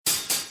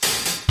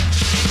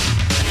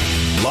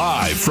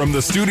Live from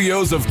the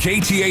studios of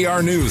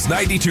KTAR News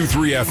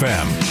 92.3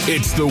 FM,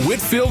 it's the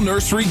Whitfill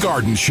Nursery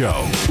Garden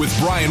Show with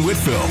Brian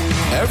Whitfill.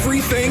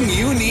 Everything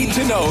you need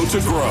to know to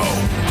grow.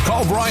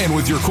 Call Brian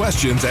with your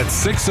questions at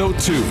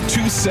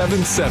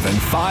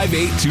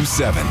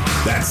 602-277-5827.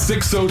 That's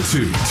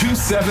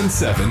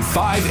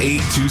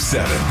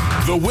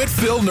 602-277-5827. The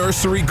Whitfill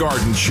Nursery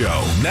Garden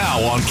Show,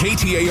 now on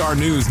KTAR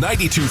News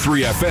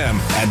 92.3 FM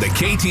and the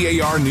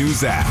KTAR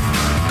News app.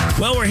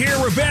 Well, we're here,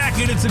 we're back,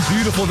 and it's a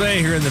beautiful day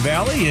here in the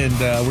Valley, and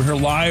we're here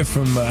live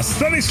from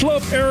Sunny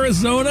Slope,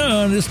 Arizona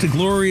on this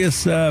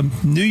glorious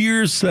New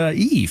Year's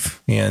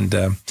Eve. And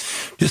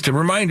just a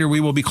reminder,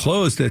 we will be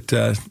closed at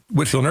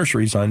Whitfill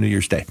Nurseries on New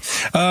Year's Day.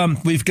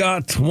 We've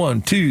got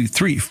 4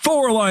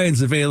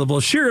 lines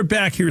available. Shira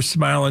back here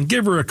smiling.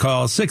 Give her a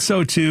call,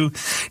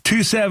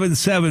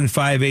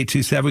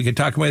 602-277-5827. We can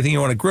talk about anything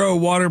you want to grow,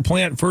 water,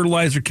 plant,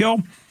 fertilize, or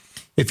kill.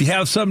 If you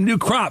have some new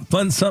crop,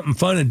 something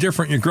fun and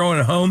different you're growing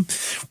at home,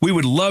 we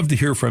would love to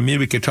hear from you.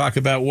 We could talk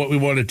about what we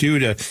want to do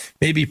to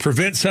maybe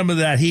prevent some of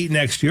that heat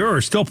next year, or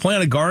still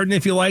plant a garden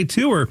if you like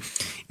to, or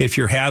if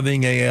you're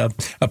having a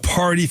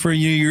party for New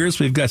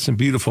Year's, we've got some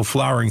beautiful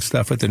flowering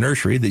stuff at the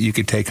nursery that you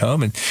could take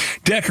home and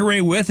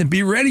decorate with and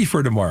be ready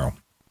for tomorrow.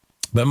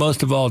 But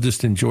most of all,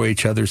 just enjoy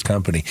each other's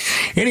company.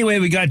 Anyway,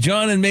 we got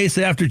John in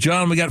Mesa. After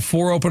John, we got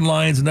 4 open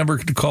lines. The number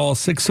to call,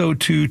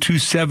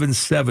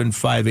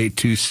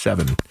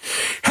 602-277-5827.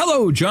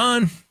 Hello,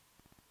 John.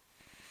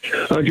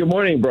 Good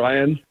morning,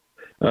 Brian.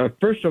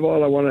 First of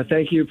all, I want to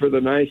thank you for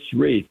the nice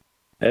wreath.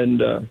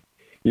 And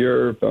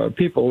your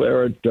people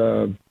there at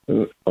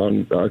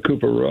on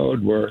Cooper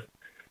Road were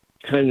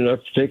kind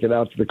enough to take it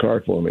out to the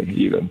car for me,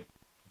 even.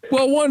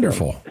 Well,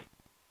 wonderful.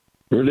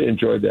 Really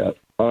enjoyed that.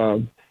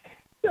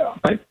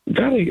 I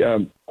got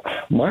a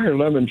Meyer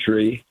lemon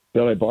tree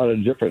that I bought at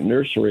a different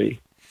nursery,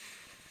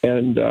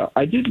 and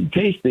I didn't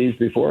taste these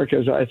before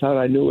because I thought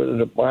I knew what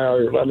a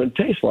Meyer lemon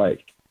tastes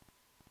like.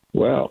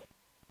 Well,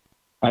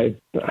 I've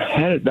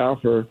had it now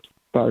for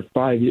about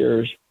 5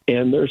 years,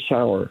 and they're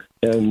sour.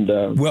 And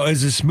well,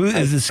 is it smooth?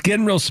 Is the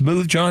skin real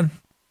smooth, John?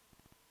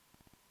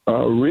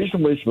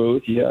 Reasonably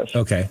smooth, yes.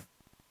 Okay.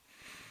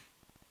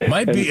 It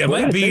might be.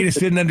 You just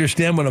didn't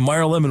understand what a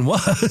Meyer lemon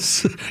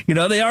was. You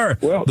know, they are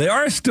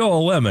still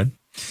a lemon.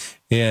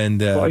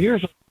 And well,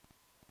 here's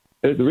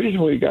the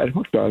reason we got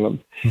hooked on them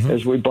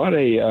is we bought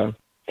a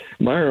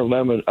Meyer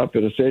lemon up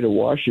in the state of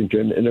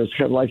Washington, and it was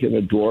kind of like in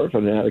a dwarf,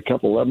 and it had a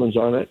couple lemons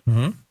on it.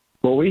 Mm-hmm.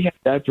 Well, we had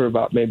that for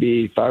about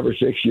maybe 5 or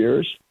 6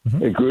 years.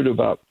 Mm-hmm. It grew to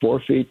about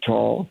 4 feet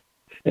tall,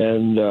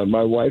 and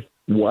my wife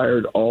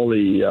wired all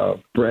the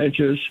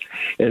branches,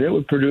 and it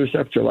would produce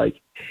up to like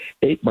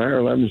 8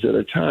 Meyer lemons at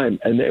a time,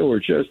 and they were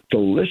just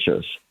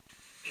delicious.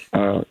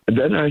 And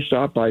then I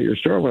stopped by your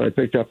store when I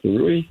picked up the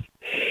wreath,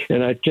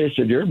 and I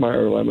tasted your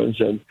Meyer lemons,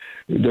 and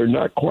they're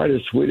not quite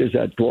as sweet as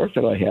that dwarf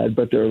that I had,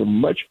 but they're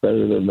much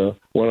better than the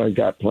one I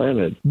got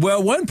planted.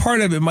 Well, one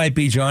part of it might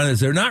be, John, is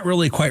they're not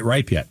really quite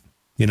ripe yet.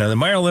 You know, the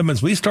Meyer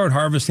lemons, we start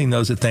harvesting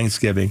those at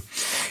Thanksgiving,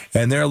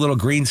 and they're a little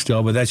green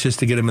still, but that's just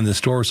to get them in the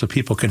store so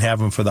people can have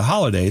them for the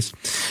holidays.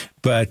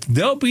 But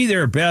they'll be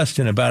their best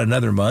in about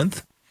another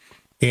month.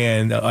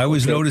 And I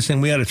was noticing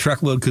we had a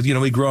truckload because, you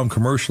know, we grow them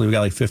commercially. We got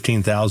like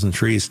 15,000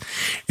 trees.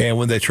 And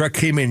when the truck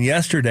came in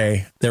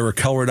yesterday, they were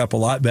colored up a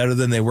lot better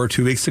than they were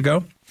 2 weeks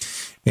ago.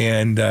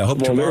 And I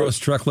hope tomorrow's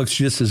truck looks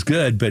just as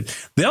good. But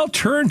they'll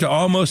turn to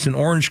almost an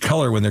orange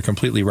color when they're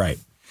completely ripe.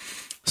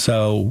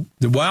 So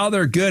while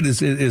they're good,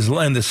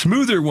 and the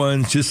smoother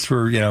ones, just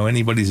for, you know,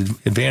 anybody's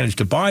advantage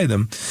to buy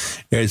them,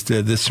 is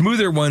the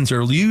smoother ones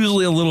are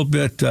usually a little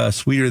bit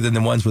sweeter than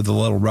the ones with a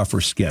little rougher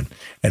skin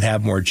and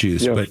have more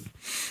juice. Yeah. But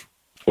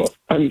well,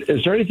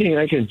 is there anything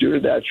I can do to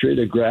that tree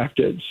to graft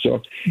it?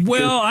 So,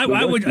 well,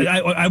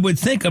 I would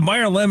think a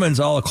Meyer lemon's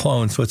all a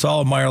clone, so it's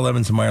all Meyer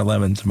lemons and Meyer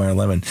lemons and Meyer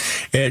lemon.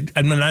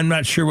 I'm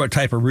not sure what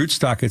type of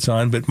rootstock it's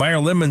on, but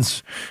Meyer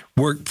lemons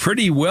work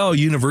pretty well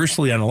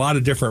universally on a lot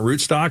of different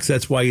rootstocks.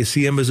 That's why you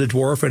see them as a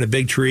dwarf and a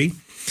big tree.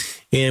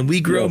 And we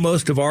grow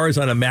most of ours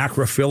on a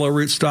macrophylla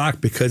rootstock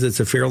because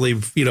it's a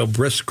fairly, you know,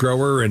 brisk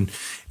grower and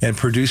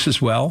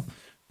produces well.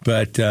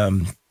 But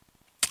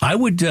I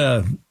would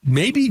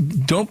maybe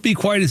don't be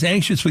quite as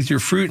anxious with your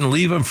fruit and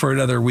leave them for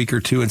another week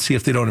or two and see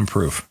if they don't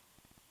improve.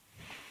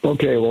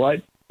 Okay, well,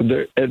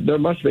 there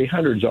must be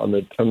hundreds on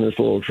this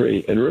little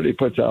tree. It really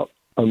puts out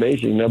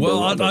amazing numbers.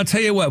 Well, I'll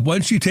tell you what.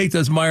 Once you take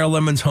those Meyer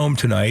lemons home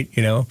tonight,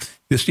 you know,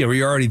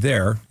 you're already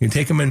there. You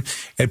take them in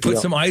and put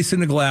some ice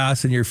in a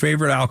glass and your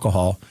favorite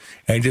alcohol,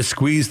 and just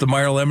squeeze the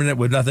Meyer lemon in it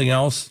with nothing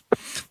else.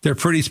 They're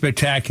pretty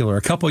spectacular.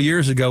 A couple of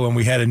years ago, when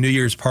we had a New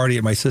Year's party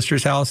at my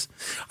sister's house,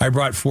 I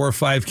brought 4 or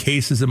 5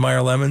 cases of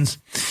Meyer lemons,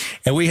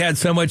 and we had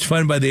so much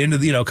fun by the end of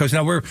the, you know, because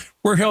now we're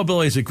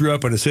hillbillies that grew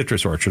up in a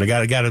citrus orchard. I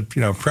got to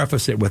you know,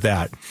 preface it with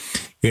that,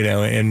 you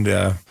know, and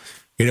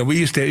you know, we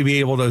used to be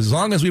able to, as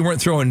long as we weren't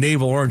throwing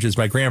navel oranges,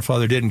 my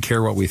grandfather didn't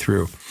care what we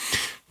threw.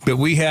 But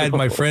we had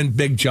my friend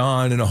Big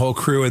John and a whole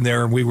crew in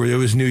there, and it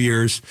was New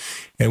Year's,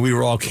 and we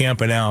were all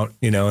camping out,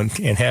 you know, and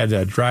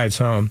had drives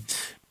home.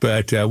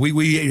 But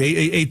we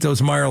ate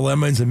those Meyer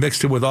lemons and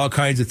mixed them with all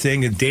kinds of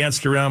things and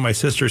danced around my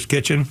sister's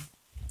kitchen.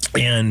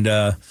 And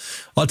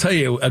I'll tell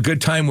you, a good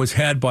time was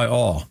had by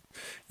all.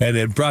 And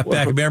it brought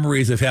back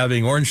memories of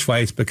having orange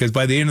fights, because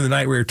by the end of the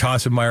night, we were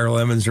tossing Meyer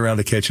lemons around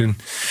the kitchen.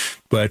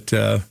 But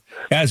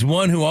as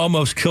one who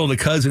almost killed a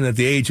cousin at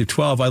the age of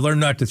 12, I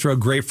learned not to throw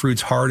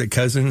grapefruits hard at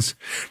cousins,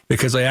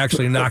 because I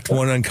actually knocked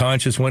one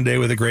unconscious one day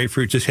with a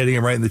grapefruit, just hitting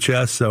him right in the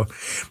chest. So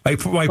my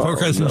poor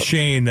cousin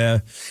Shane,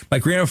 my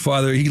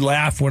grandfather, he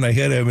laughed when I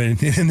hit him, and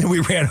then we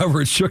ran over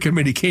and shook him,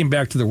 and he came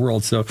back to the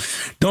world. So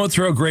don't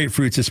throw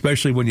grapefruits,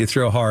 especially when you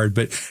throw hard.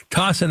 But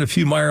tossing a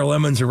few Meyer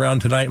lemons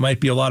around tonight might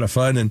be a lot of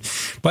fun. And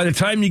by the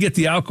time you get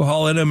the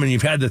alcohol in them and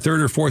you've had the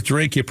third or fourth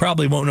drink, you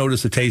probably won't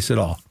notice the taste at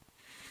all.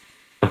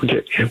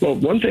 Okay. Well,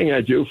 one thing I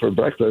do for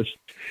breakfast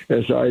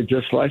is I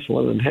just slice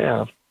one in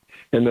half,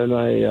 and then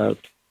I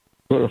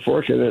put a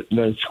fork in it and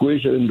then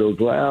squeeze it into a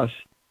glass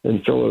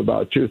and fill it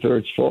about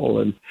 2/3 full.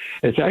 And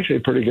it's actually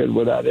pretty good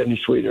without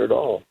any sweetener at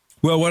all.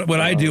 Well,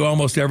 what I do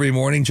almost every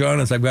morning, John,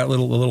 is I've got a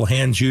little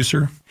hand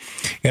juicer,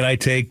 and I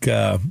take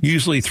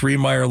usually 3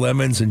 Meyer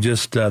lemons and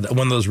just one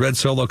of those red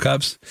Solo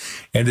cups,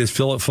 and just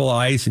fill it full of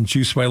ice and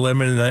juice my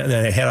lemon, and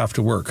then I head off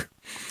to work.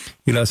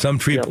 You know, some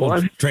people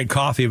drink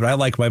coffee, but I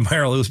like my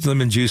Meyer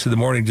lemon juice in the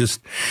morning,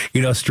 just,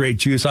 straight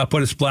juice. I'll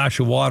put a splash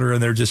of water in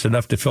there, just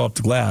enough to fill up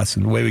the glass,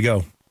 and away we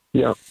go.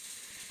 Yeah.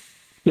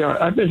 Yeah,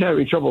 I've been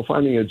having trouble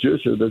finding a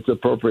juicer that's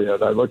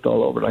appropriate. I looked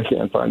all over, and I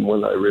can't find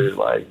one I really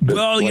like.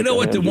 Well, you know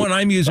what? The one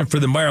I'm using for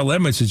the Meyer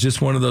lemons is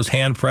just one of those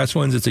hand-pressed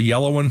ones. It's a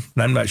yellow one,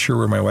 and I'm not sure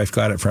where my wife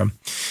got it from.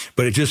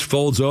 But it just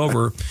folds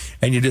over,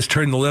 and you just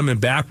turn the lemon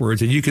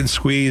backwards, and you can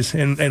squeeze,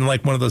 in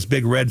like one of those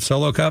big red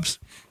Solo cups,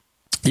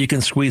 you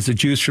can squeeze the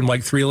juice from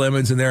like 3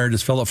 lemons in there and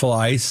just fill it full of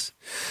ice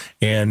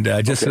and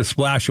just a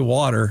splash of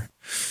water.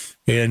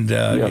 And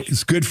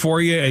it's good for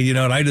you. And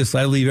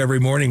I leave every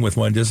morning with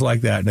one just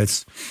like that. And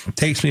it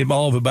takes me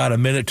all of about a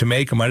minute to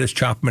make them. I just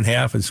chop them in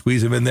half and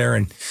squeeze them in there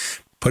and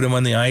put them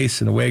on the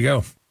ice, and away I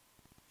go.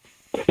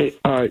 Hey,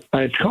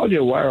 I called you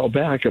a while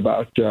back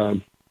about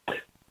the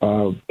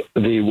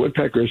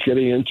woodpeckers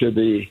getting into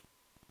the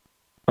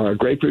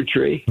grapefruit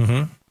tree.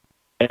 Mm-hmm.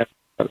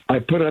 And I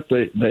put up,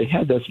 they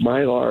had this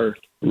mylar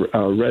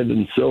red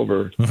and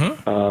silver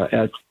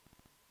at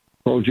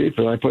Home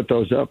Depot, and I put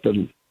those up,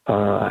 and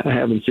I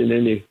haven't seen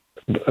any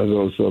of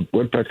those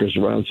woodpeckers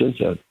around since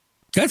then.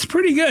 That's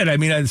pretty good. I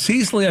mean,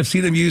 seasonally, I've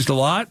seen them used a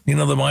lot, the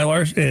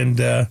mylars, and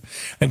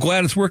I'm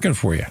glad it's working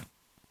for you.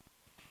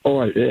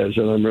 Oh, it is,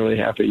 and I'm really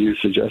happy you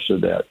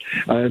suggested that.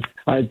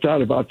 I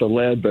thought about the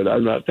lead, but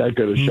I'm not that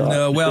good a shot.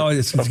 No, well,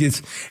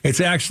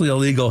 it's actually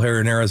illegal here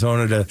in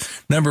Arizona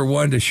number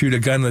one, to shoot a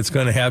gun that's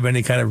going to have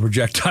any kind of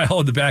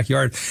projectile in the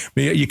backyard. I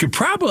mean, you could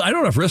probably, I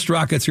don't know if wrist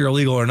rockets are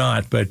illegal or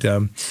not, but,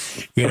 so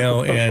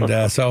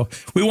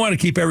we want to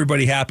keep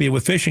everybody happy.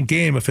 With Fish and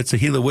Game, if it's a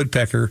Gila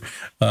woodpecker,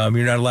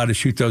 you're not allowed to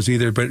shoot those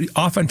either, but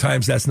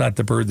oftentimes that's not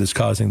the bird that's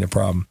causing the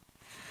problem.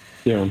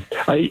 Yeah.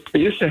 I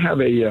used to have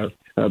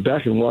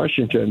back in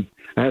Washington,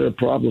 I had a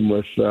problem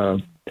with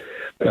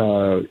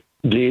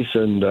geese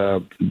and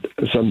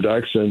some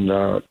ducks and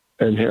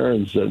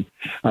herons, and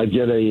I'd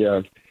get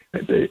I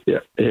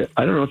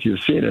don't know if you've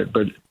seen it,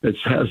 but it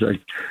has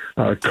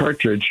a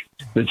cartridge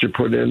that you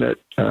put in it,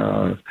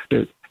 and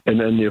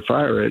then you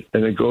fire it,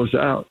 and it goes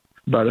out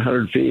about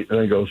 100 feet, and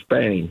it goes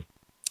bang.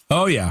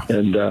 Oh, yeah.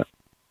 And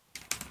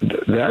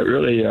that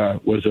really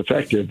was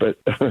effective, but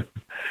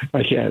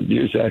I can't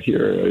use that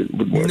here.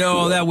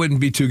 No, that wouldn't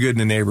be too good in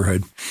the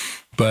neighborhood.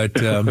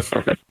 But,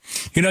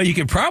 you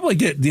can probably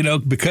get,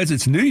 because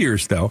it's New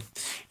Year's, though,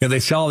 they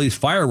sell all these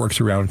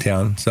fireworks around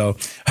town. So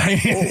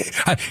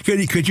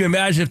could you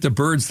imagine if the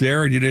bird's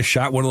there and you just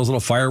shot one of those little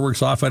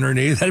fireworks off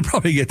underneath? That'd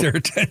probably get their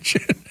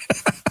attention.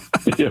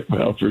 Yeah,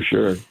 well, for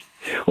sure.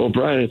 Well,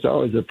 Brian, it's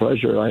always a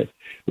pleasure. I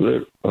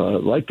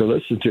like to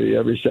listen to you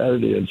every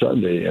Saturday and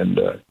Sunday, and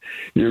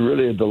you're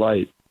really a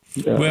delight.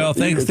 Well,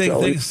 thanks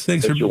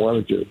for you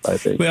wanted to, I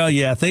think. Well,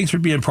 yeah, thanks for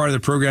being part of the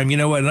program. You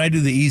know what? And I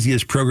do the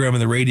easiest program in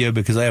the radio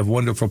because I have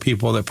wonderful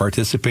people that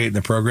participate in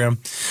the program.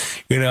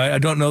 I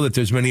don't know that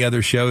there's many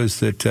other shows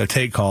that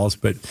take calls,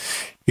 but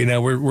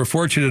we're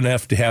fortunate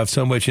enough to have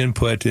so much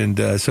input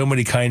and so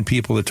many kind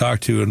people to talk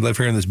to and live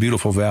here in this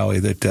beautiful valley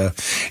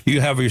that you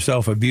have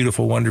yourself a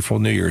beautiful, wonderful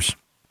New Year's.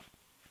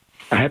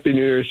 Happy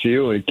New Year's to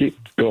you, and keep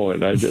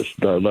going. I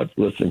just love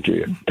listening to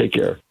you. Take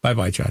care.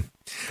 Bye-bye, John.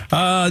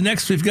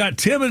 Next, we've got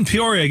Tim in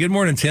Peoria. Good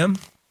morning, Tim.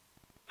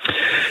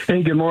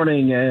 Hey, good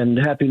morning, and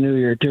Happy New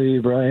Year to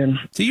you, Brian.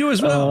 To you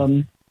as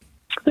well.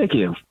 Thank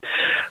you.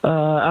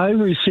 I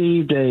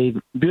received a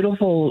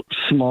beautiful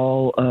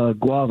small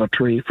guava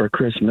tree for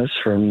Christmas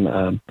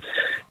from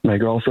my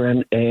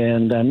girlfriend,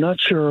 and I'm not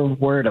sure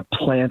where to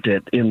plant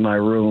it in my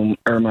room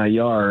or my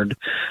yard.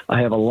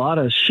 I have a lot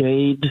of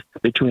shade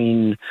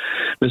between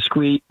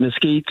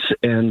mesquites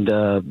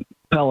and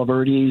palo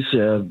verdes,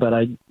 but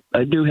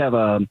I do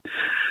have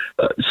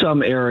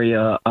some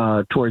area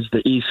towards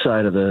the east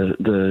side of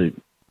the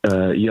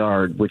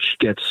yard, which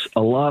gets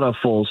a lot of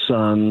full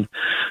sun,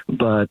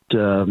 but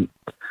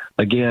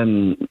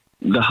again,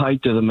 the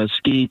height of the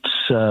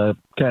mesquites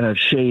kind of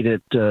shade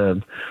it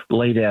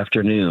late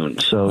afternoon.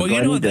 So well,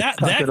 you know,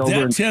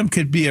 that Tim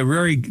could be a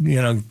very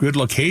good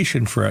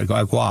location for a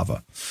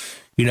guava.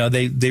 You know,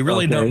 they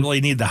really don't really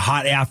need the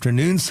hot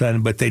afternoon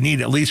sun, but they need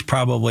at least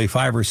probably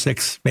 5 or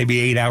 6, maybe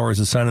 8 hours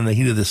of sun in the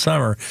heat of the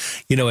summer,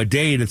 a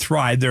day to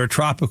thrive. They're a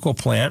tropical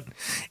plant,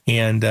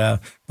 but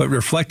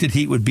reflected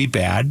heat would be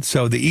bad.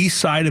 So the east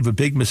side of a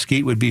big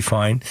mesquite would be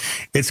fine.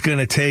 It's going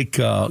to take,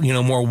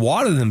 more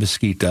water than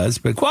mesquite does,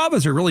 but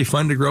guavas are really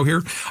fun to grow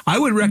here. I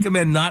would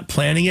recommend not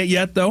planting it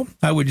yet, though.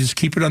 I would just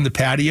keep it on the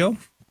patio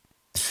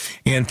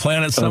and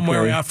plant it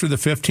somewhere after the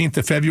 15th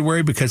of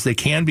February because they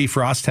can be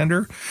frost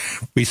tender.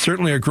 We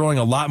certainly are growing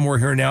a lot more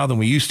here now than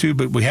we used to,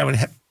 but we haven't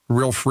had a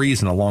real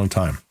freeze in a long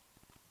time.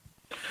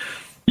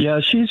 Yeah,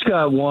 she's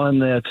got one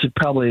that's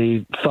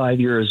probably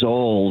 5 years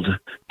old,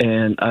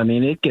 and I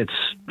mean it gets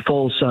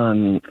full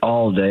sun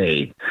all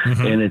day,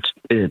 and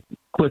it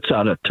puts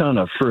out a ton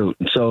of fruit.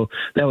 And so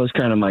that was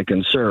kind of my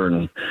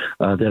concern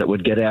that it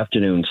would get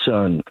afternoon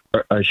sun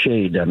or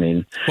shade. I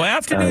mean, well,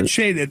 afternoon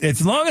shade,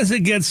 as long as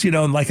it gets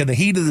like in the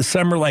heat of the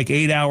summer, like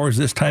 8 hours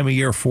this time of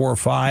year, 4 or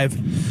 5,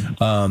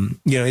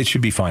 it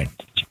should be fine.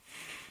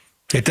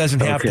 It doesn't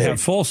have to have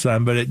full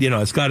sun, but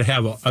it's got to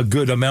have a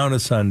good amount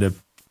of sun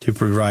to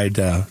provide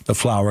the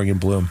flowering and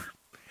bloom,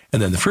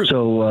 and then the fruit.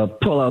 So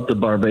pull out the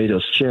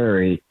Barbados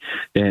cherry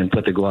and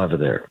put the guava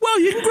there. Well,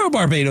 you can grow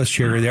Barbados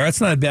cherry there.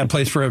 That's not a bad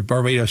place for a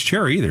Barbados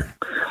cherry either.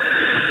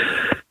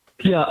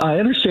 Yeah, I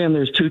understand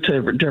there's two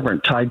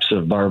different types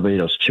of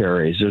Barbados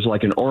cherries. There's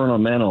like an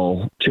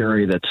ornamental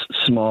cherry that's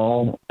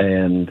small,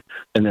 and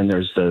then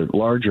there's the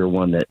larger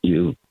one that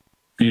you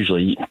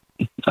usually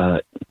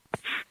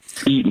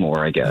eat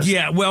more, I guess.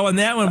 Yeah, well, and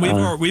that one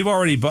we've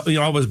already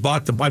always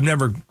bought them. I've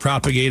never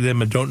propagated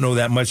them and don't know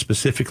that much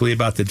specifically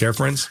about the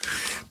difference.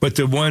 But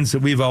the ones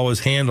that we've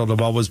always handled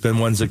have always been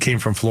ones that came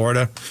from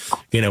Florida,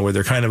 where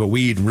they're kind of a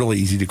weed and really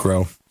easy to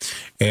grow.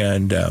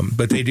 And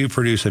but they do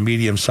produce a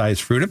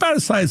medium-sized fruit, about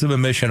the size of a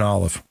Mission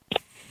olive.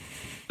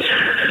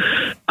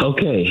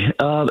 Okay,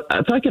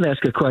 if I could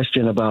ask a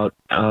question about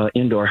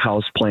indoor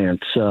house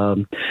plants,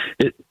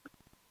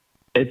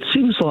 it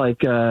seems like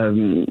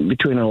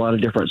between a lot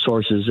of different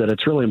sources that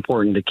it's really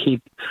important to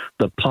keep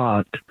the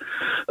pot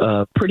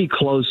pretty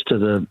close to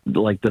the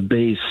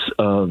base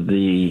of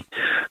the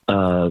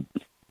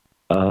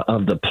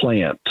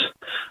plant,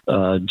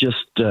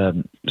 just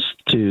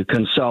to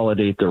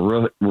consolidate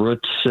the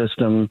root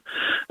system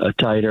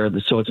tighter.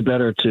 So it's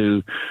better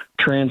to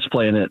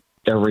transplant it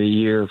every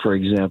year, for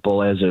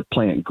example, as a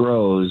plant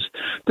grows,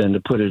 than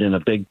to put it in a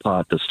big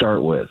pot to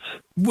start with.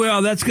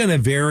 Well, that's going to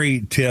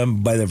vary,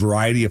 Tim, by the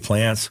variety of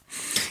plants.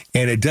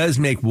 And it does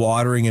make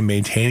watering and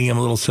maintaining them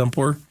a little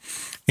simpler.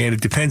 And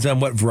it depends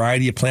on what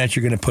variety of plants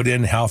you're going to put in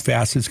and how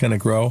fast it's going to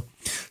grow.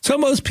 So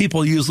most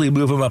people usually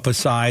move them up a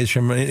size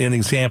from an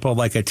example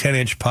like a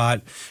 10-inch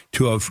pot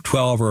to a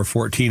 12 or a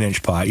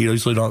 14-inch pot. You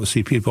usually don't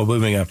see people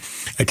moving a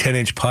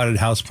 10-inch potted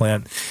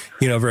houseplant.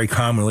 Very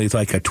commonly it's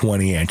like a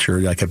 20-inch or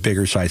like a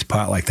bigger size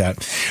pot like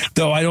that.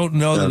 Though I don't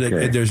know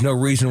that there's no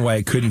reason why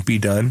it couldn't be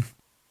done.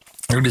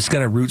 They're just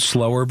going to root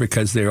slower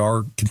because they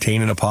are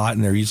contained in a pot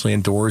and they're usually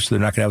indoors, so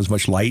they're not going to have as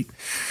much light,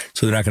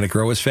 so they're not going to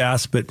grow as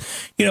fast. But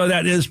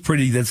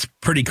that's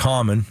pretty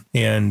common,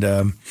 and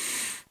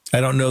I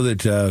don't know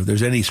that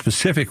there's any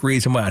specific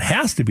reason why it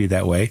has to be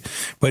that way,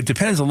 but it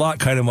depends a lot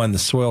kind of on the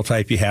soil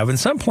type you have. And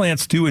some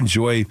plants do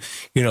enjoy,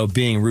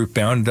 being root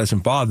bound. It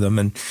doesn't bother them.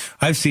 And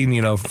I've seen,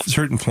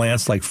 certain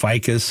plants like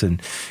ficus and,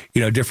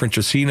 different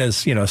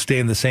dracaenas, stay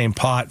in the same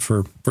pot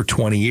for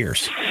 20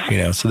 years,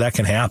 so that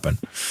can happen.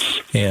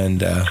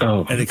 And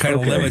it kind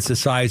of limits the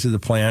size of the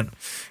plant,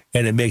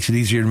 and it makes it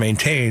easier to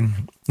maintain.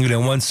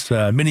 Once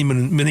many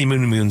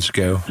moons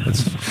ago,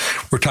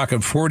 we're talking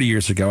 40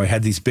 years ago, I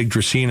had these big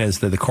dracaenas,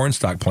 the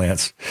cornstalk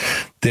plants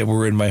that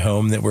were in my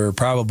home that were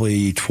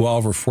probably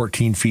 12 or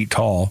 14 feet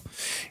tall.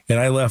 And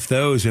I left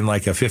those in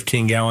like a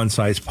 15-gallon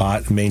size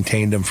pot and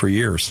maintained them for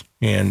years.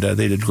 And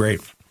they did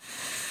great.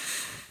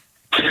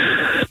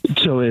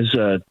 So as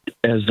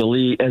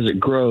it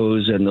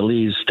grows and the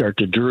leaves start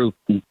to droop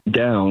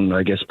down,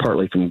 I guess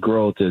partly from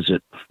growth, is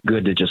it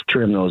good to just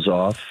trim those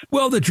off?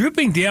 Well, the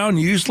drooping down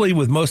usually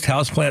with most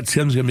houseplants,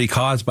 Tim, is going to be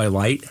caused by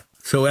light.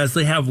 So as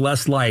they have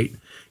less light,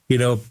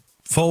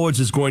 foliage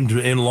is going to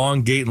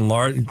elongate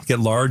and get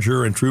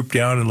larger and droop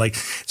down. And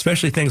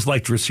especially things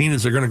like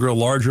dracaenas, they're going to grow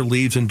larger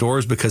leaves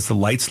indoors because the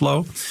light's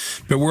low.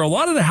 But where a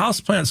lot of the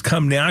houseplants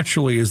come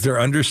naturally is their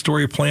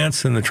understory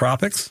plants in the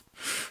tropics.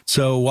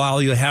 So while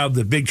you have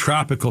the big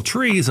tropical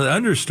trees, the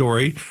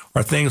understory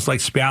are things like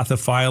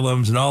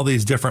spathiphyllums and all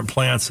these different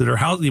plants that are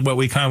what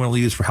we commonly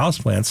use for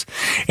houseplants.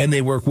 And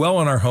they work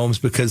well in our homes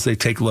because they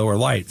take lower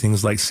light,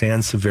 things like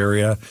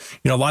sansevieria,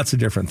 lots of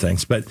different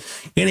things. But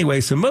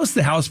anyway, so most of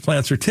the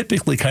houseplants are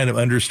typically kind of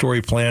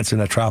understory plants in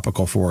a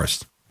tropical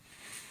forest.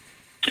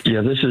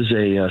 Yeah, this is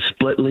a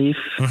split leaf.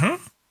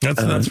 Mm-hmm.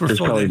 That's there's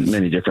probably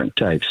many different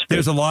types.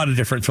 There's a lot of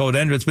different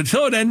philodendrons, but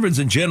philodendrons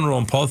in general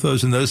and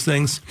pothos and those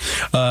things,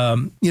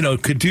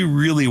 could do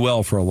really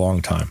well for a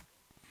long time.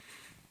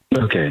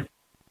 Okay,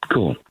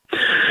 cool.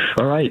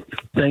 All right.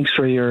 Thanks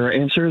for your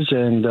answers.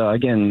 And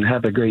again,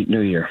 have a great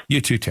new year. You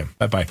too, Tim.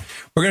 Bye-bye.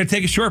 We're going to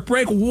take a short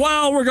break.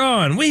 While we're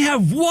gone, we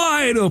have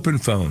wide open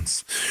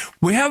phones.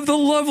 We have the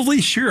lovely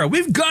Shira.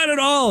 We've got it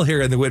all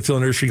here in the Whitfill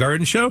Nursery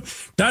Garden Show.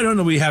 Not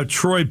only do we have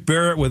Troy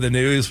Barrett with the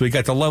news, we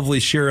got the lovely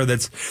Shira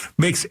that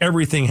makes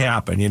everything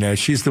happen. You know,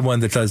 she's the one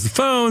that does the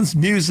phones,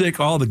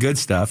 music, all the good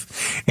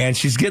stuff. And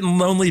she's getting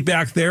lonely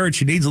back there, and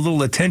she needs a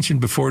little attention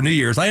before New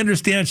Year's. I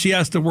understand she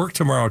has to work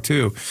tomorrow,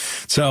 too.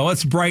 So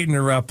let's brighten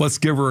her up. Let's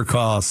give her a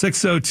call.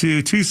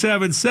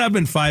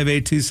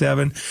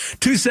 602-277-5827,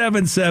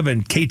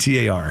 277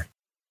 KTAR.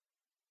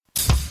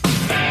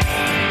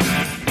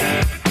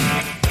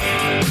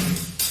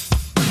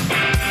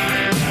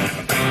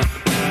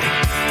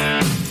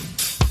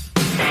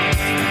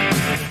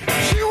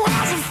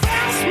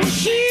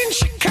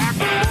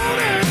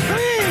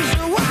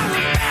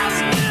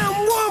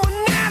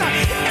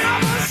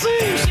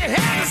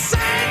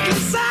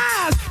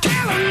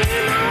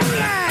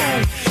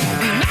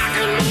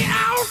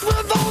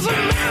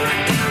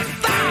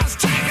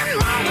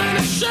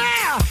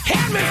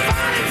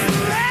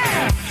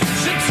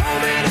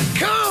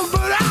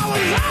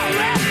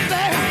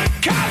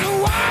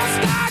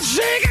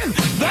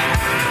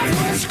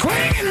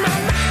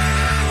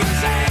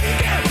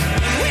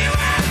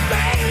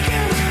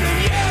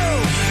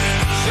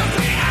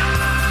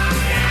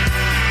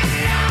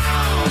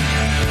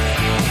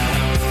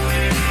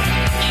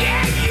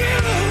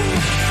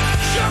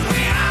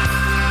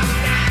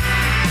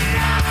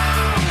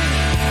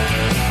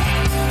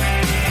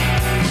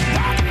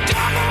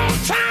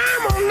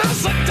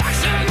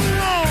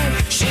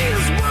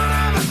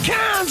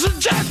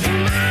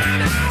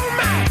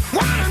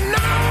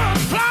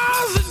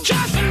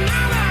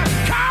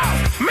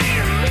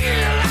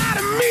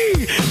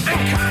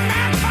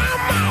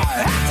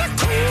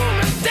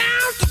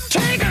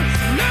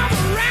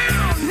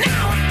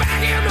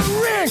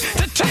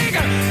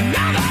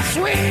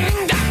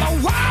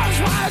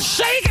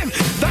 Shaking,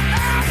 the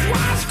earth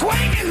was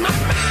quaking, my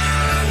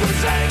mind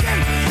was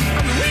aching,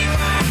 and we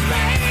were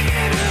making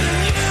it,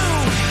 and you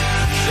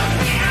shook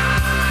me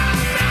all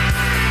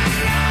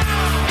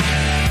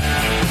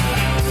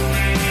night long.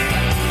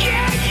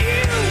 Yeah, you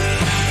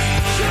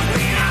shook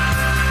me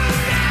all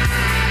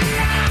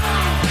night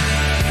long.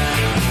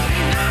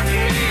 Knocked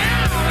me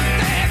out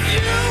of that,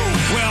 you.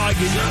 Well,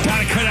 you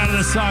got to cut out of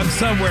the song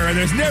somewhere, and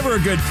there's never a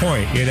good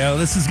point. You know,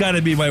 this has got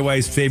to be my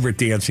wife's favorite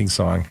dancing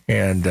song,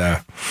 and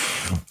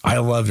I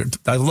loved it.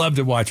 I love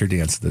to watch her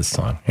dance to this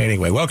song.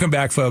 Anyway, welcome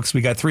back, folks.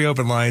 We got 3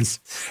 open lines.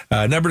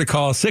 Number to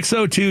call,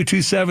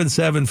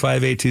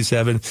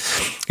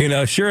 602-277-5827. You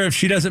know, sure, if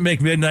she doesn't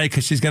make midnight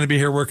because she's going to be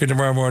here working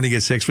tomorrow morning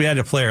at 6, we had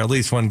to play her at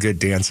least one good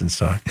dancing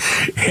song.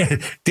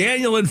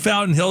 Daniel in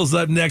Fountain Hills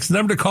up next.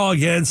 Number to call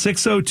again,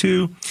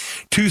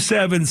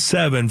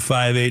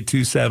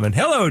 602-277-5827.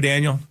 Hello,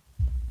 Daniel.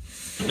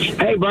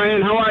 Hey,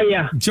 Brian, how are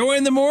you?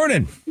 Enjoying the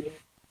morning.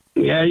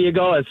 There you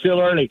go. It's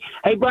still early.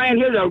 Hey, Brian,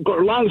 here's a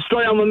long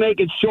story. I'm going to make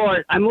it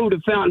short. I moved to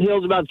Fountain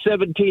Hills about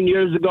 17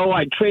 years ago.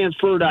 I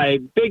transferred a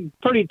big,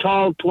 pretty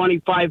tall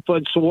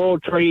 25-foot saguaro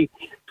tree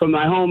from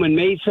my home in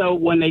Mesa.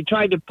 When they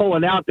tried to pull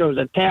it out, there was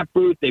a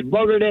taproot. They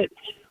boogered it.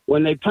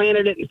 When they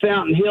planted it in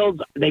Fountain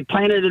Hills, they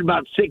planted it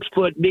about 6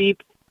 foot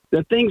deep.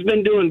 The thing's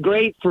been doing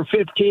great for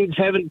 15,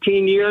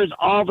 17 years.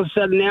 All of a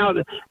sudden now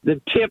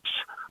the tips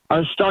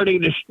are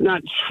starting to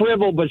not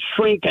shrivel but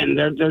shrinking.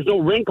 There's no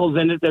wrinkles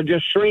in it. They're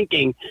just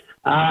shrinking.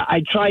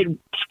 I tried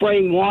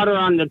spraying water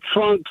on the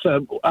trunk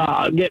to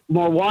get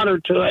more water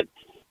to it,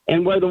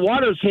 and where the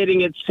water's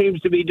hitting, it seems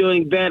to be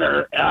doing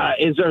better.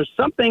 Is there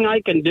something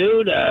I can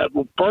do to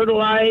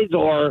fertilize,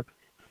 or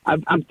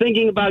I'm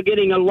thinking about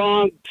getting a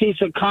long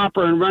piece of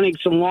copper and running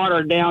some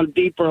water down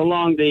deeper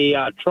along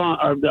the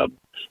trunk or the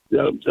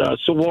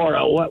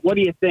saguaro. What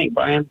do you think,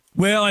 Brian?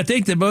 Well, I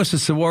think that most of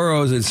the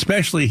saguaros,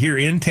 especially here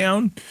in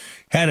town,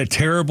 had a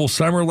terrible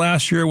summer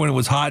last year when it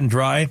was hot and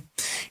dry.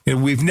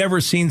 And we've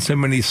never seen so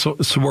many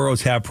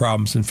saguaros have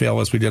problems and fail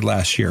as we did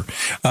last year.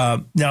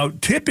 Now,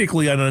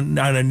 typically on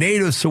a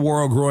native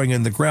saguaro growing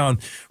in the ground,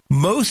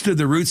 most of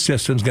the root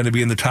system is going to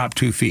be in the top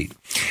 2 feet.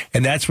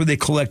 And that's where they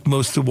collect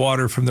most of the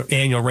water from the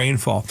annual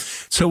rainfall.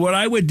 So what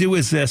I would do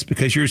is this,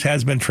 because yours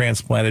has been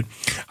transplanted,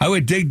 I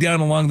would dig down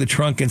along the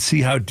trunk and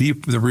see how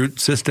deep the root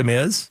system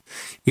is.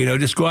 You know,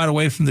 just go out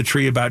away from the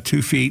tree about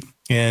 2 feet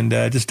and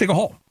just dig a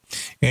hole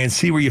and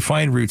see where you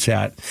find roots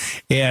at.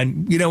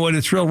 And, you know, when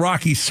it's real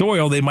rocky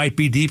soil, they might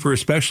be deeper,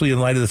 especially in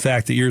light of the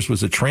fact that yours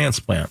was a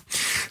transplant.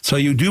 So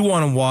you do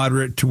want to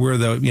water it to where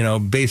the, you know,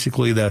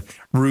 basically the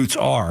roots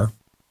are.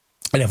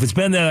 And if it's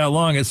been that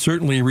long, it's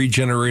certainly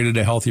regenerated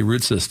a healthy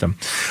root system.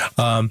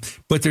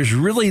 But there's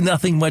really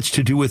nothing much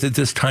to do with it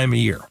this time of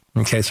year.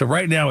 Okay, so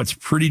right now it's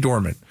pretty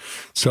dormant.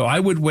 So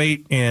I would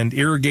wait and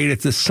irrigate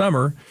it this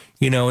summer.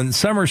 You know, and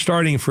summer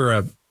starting for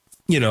a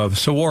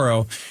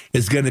saguaro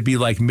is going to be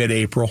like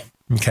mid-April.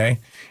 Okay,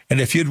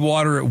 And if you'd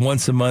water it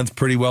once a month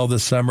pretty well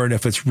this summer, and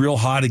if it's real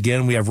hot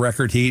again, we have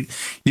record heat,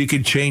 you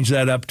can change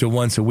that up to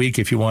once a week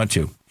if you want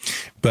to.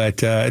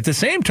 But at the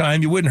same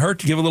time, you wouldn't hurt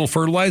to give a little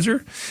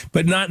fertilizer,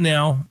 but not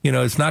now.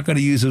 It's not going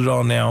to use it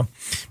all now.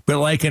 But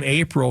like in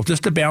April,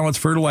 just a balanced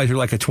fertilizer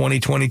like a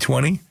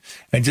 20-20-20,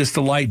 and just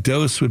a light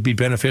dose would be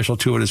beneficial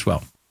to it as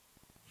well.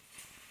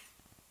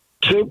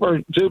 Super.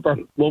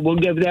 Well, we'll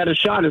give that a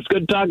shot. It's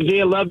good talking to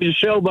you. Love your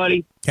show,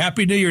 buddy.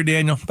 Happy New Year,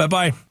 Daniel.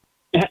 Bye-bye.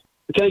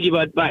 Thank you,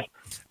 bud. Bye.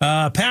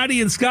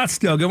 Patty in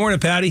Scottsdale. Good morning,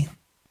 Patty.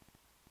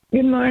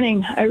 Good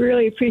morning. I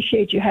really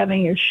appreciate you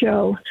having your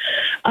show.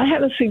 I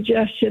have a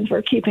suggestion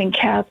for keeping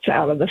cats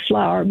out of the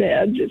flower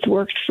beds. It's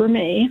worked for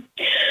me.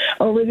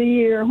 Over the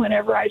year,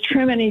 whenever I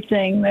trim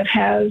anything that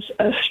has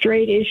a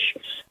straightish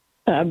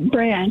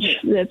branch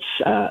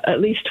that's at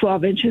least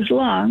 12 inches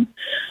long,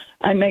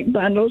 I make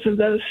bundles of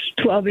those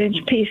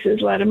 12-inch pieces,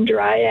 let them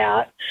dry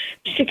out,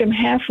 stick them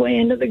halfway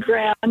into the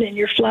ground in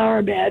your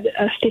flower bed,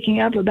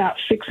 sticking up about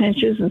 6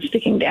 inches and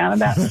sticking down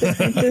about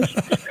 6 inches.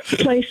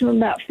 Place them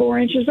about 4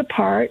 inches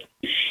apart.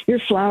 Your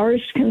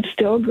flowers can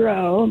still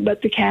grow,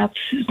 but the cats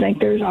think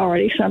there's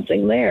already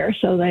something there,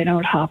 so they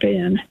don't hop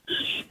in.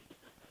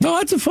 No,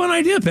 that's a fun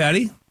idea,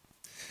 Patty.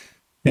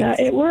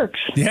 It works.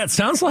 Yeah, it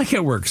sounds like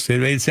it works.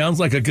 It sounds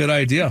like a good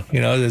idea.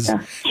 It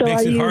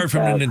makes it hard for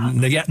them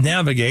to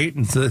navigate,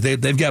 and so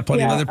they've got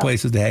plenty of other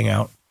places to hang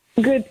out.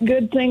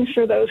 Good things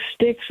for those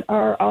sticks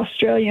are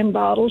Australian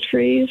bottle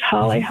trees,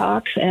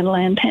 hollyhocks, and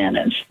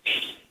lantanas.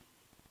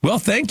 Well,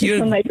 thank you.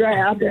 When they dry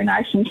out, they're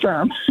nice and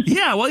firm.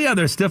 Yeah,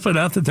 they're stiff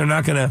enough that they're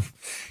not going to.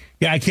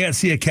 Yeah, I can't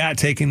see a cat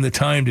taking the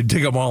time to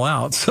dig them all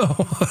out. So,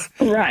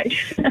 right.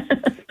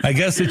 I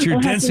guess it's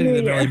your density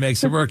that really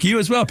makes it work. You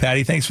as well,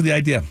 Patty. Thanks for the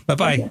idea.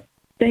 Bye-bye. Okay.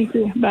 Thank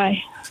you.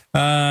 Bye.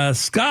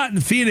 Scott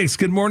in Phoenix.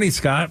 Good morning,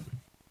 Scott.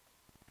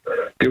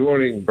 Good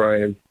morning,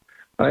 Brian.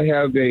 I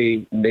have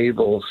a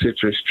navel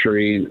citrus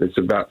tree that's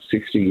about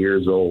 60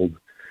 years old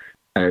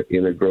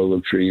in a grove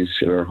of trees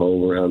in our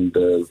home around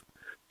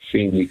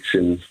Phoenix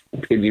and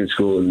Indian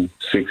School and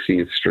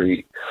 60th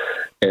Street.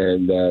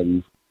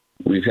 And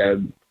we've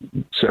had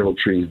several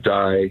trees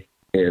die,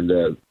 and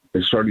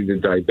they're starting to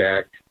die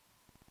back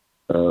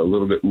a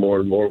little bit more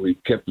and more.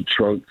 We've kept the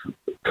trunk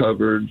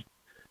covered,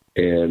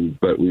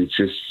 but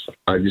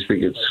I just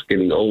think it's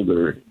getting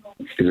older.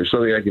 Is there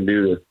something I can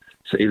do to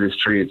say this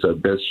tree it's our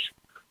best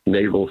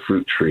navel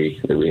fruit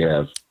tree that we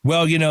have?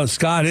 Well,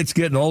 Scott, it's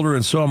getting older,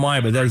 and so am I,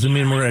 but that doesn't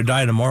mean we're going to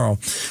die tomorrow.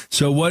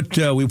 So what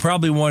we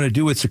probably want to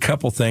do is a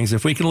couple things.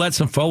 If we can let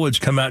some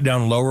foliage come out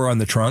down lower on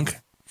the trunk,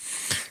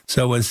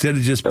 so instead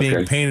of just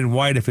being painted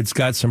white, if it's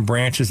got some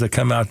branches that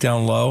come out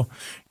down low,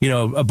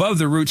 above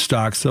the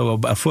rootstock, so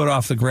a foot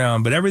off the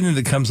ground, but everything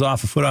that comes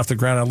off a foot off the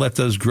ground, I let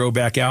those grow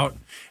back out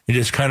and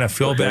just kind of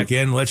fill back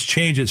in. Let's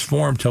change its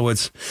form till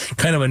it's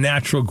kind of a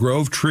natural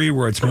grove tree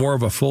where it's more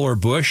of a fuller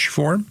bush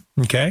form.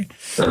 Okay.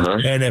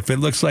 And if it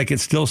looks like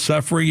it's still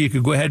suffering, you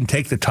could go ahead and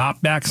take the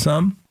top back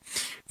some,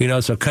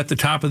 so cut the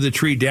top of the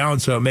tree down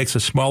so it makes a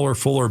smaller,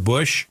 fuller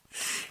bush,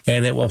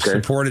 and it will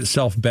support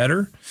itself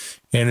better.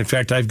 And in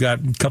fact, I've got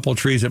a couple of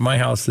trees at my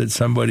house that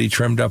somebody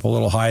trimmed up a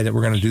little high that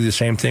we're going to do the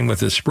same thing with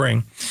this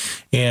spring.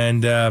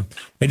 And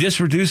just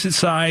reduce its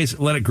size,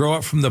 let it grow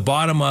up from the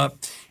bottom up.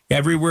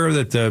 Everywhere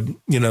that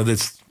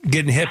that's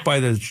getting hit by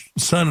the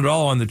sun at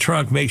all on the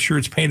trunk, make sure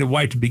it's painted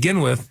white to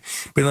begin with,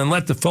 but then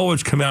let the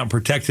foliage come out and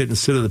protect it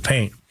instead of the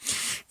paint.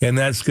 And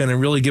that's going to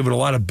really give it a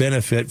lot of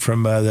benefit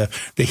from the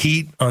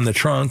heat on the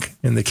trunk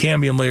and the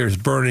cambium layers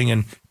burning.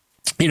 And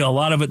a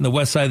lot of it in the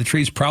west side of the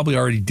tree is probably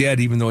already dead,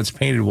 even though it's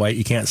painted white.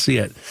 You can't see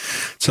it.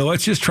 So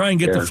let's just try and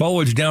get the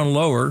foliage down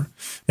lower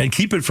and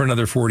keep it for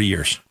another 40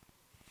 years.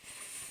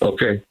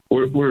 Okay.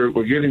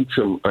 We're getting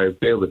some, I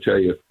failed to tell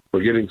you,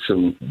 we're getting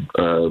some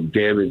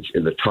damage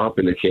in the top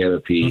of the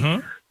canopy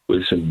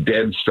with some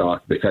dead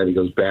stock that kind of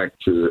goes back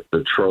to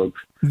the trunk.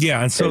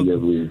 Yeah. And so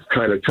then we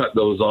kind of cut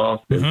those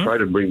off and try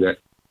to bring that,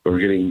 we're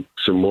getting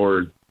some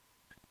more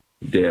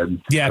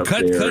dead. Yeah.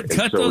 Cut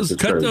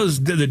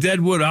the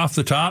dead wood off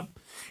the top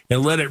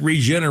and let it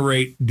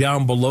regenerate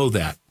down below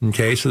that,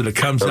 okay, so that it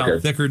comes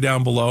out thicker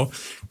down below.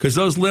 Because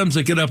those limbs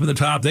that get up in the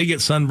top, they get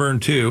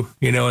sunburned too,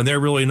 and they're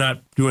really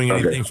not doing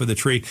anything for the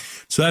tree.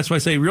 So that's why I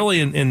say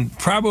really in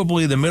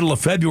probably the middle of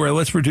February,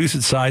 let's reduce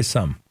its size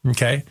some,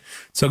 okay?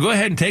 So go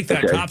ahead and take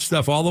that top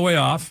stuff all the way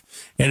off.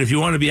 And if you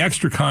want to be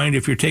extra kind,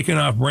 if you're taking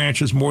off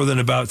branches more than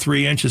about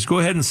 3 inches, go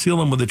ahead and seal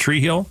them with a tree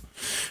heel.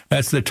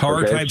 That's the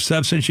tar type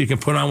substance you can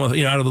put on with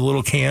out of the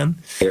little can.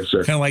 Yes,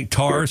 sir. Kind of like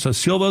tar. So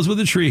seal those with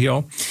a tree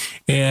heel.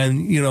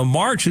 And,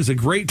 March is a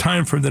great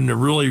time for them to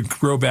really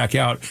grow back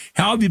out.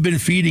 How have you been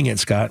feeding it,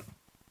 Scott?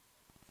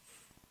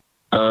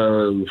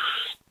 Probably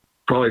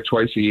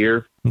twice a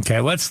year. Okay,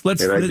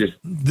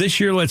 this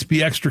year let's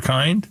be extra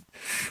kind.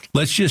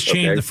 Let's just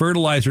change the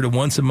fertilizer to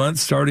once a month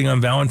starting on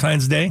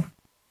Valentine's Day.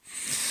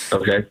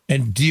 Okay.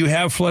 And do you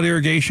have flood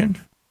irrigation?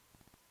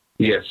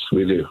 Yes,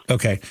 we do.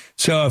 Okay.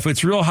 So if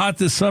it's real hot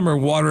this summer,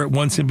 water it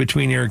once in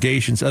between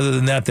irrigations. Other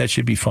than that, that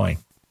should be fine.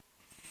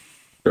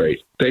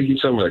 Great. Thank you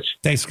so much.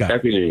 Thanks, Scott.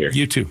 Happy New Year.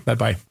 You too.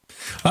 Bye-bye.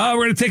 We're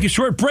going to take a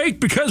short break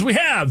because we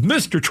have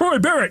Mr. Troy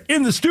Barrett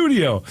in the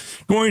studio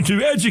going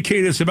to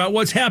educate us about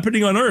what's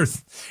happening on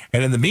Earth.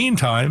 And in the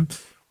meantime,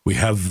 we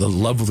have the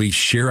lovely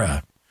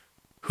Shira,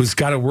 who's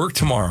got to work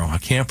tomorrow. I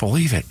can't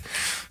believe it.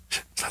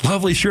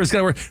 Lovely Shira's got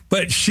to work.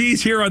 But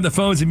she's here on the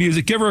phones and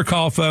music. Give her a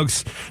call,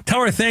 folks.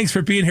 Tell her thanks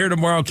for being here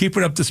tomorrow,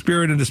 keeping up the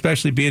spirit, and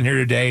especially being here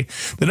today.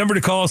 The number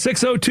to call,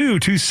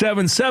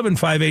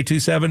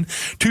 602-277-5827,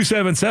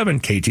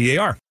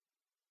 277-KTAR.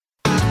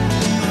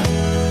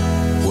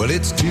 Well,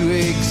 it's 2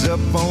 eggs up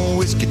on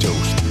whiskey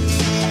toast,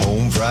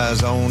 home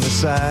fries on the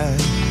side.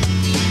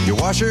 You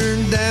wash her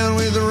down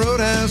with a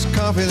Roadhouse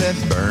coffee that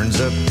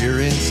burns up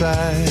your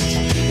insides.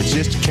 It's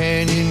just a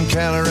Canyon,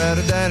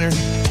 Colorado diner,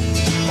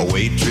 a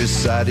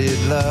waitress I did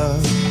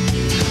love.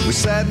 We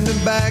sat in the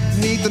back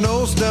beneath an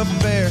old stuffed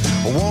bear,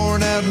 a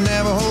worn-out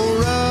Navajo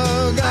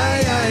rug.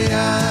 Aye, aye,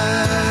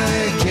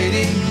 aye,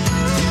 Katie,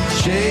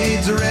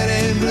 shades of red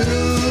and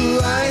blue.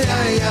 Aye,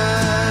 aye,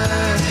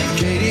 aye,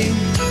 Katie,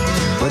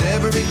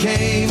 whatever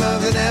became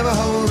of the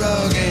Navajo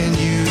rug and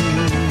you?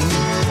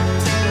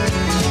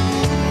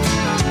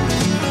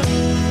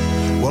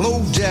 Well,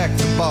 old Jack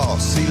the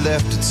boss, he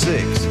left at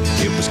 6.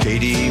 It was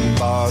Katie who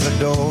barred the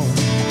door.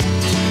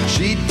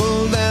 She'd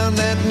pull down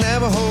that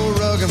Navajo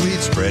rug and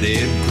we'd spread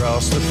it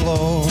across the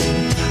floor.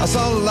 I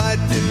saw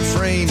lightning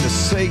frame the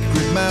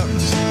sacred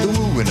mountains, the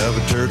wooing of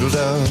a turtle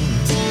dove.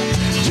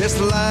 Just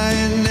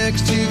lying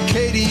next to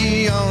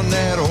Katie on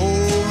that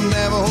old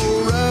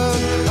Navajo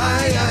rug.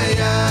 Aye, aye,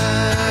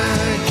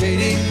 aye,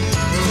 Katie,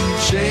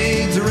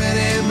 shades of red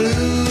and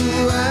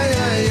blue. Aye,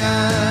 aye,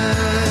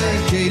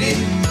 aye, Katie,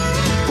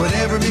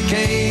 whatever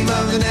became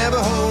of the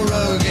Navajo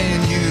rug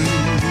and you?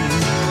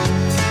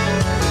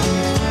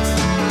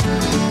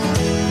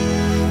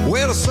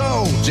 Well, I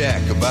saw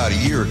Jack about a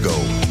year ago.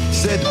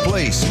 Said the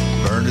place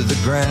burned to the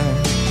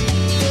ground.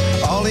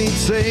 All he'd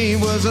say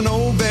was an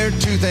old bear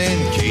tooth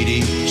and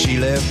Katie, she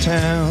left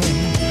town.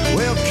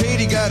 Well,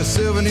 Katie got a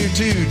souvenir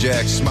too.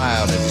 Jack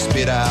smiled and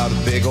spit out a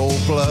big old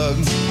plug.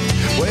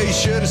 Well, you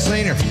should have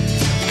seen her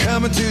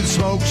coming through the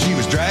smoke. She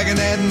was dragging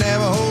that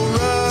Navajo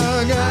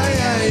rug. Aye,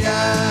 aye,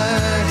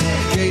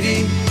 aye,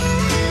 Katie,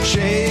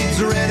 shades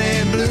of red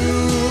and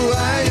blue.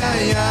 Aye,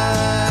 aye,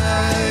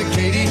 aye,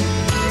 Katie,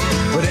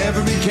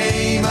 whatever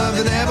became of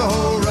the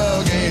Navajo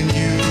rug and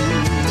you?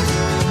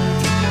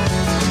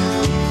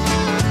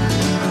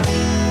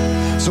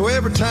 So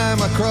every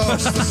time I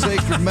cross the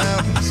sacred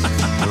mountains,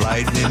 the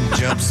lightning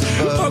jumps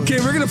above. Okay,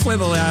 we're going to play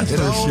the last It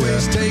verse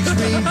always here. takes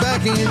me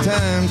back in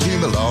time to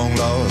the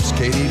long-lost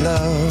Katie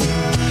love.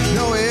 You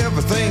know,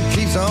 everything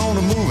keeps on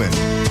moving.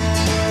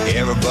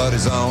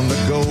 Everybody's on the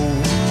go.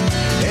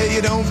 Yeah,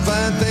 you don't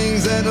find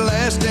things that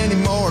last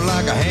anymore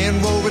like a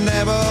hand-woven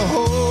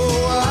Navajo.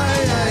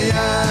 Aye, aye,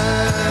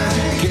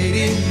 aye,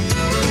 Katie,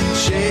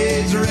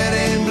 shades of red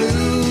and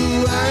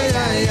blue. Aye,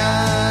 aye,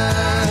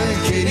 aye,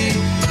 Katie,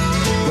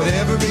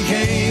 whatever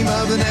became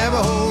of the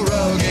Navajo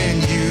rug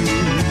and you?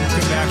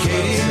 Come back,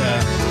 Katie,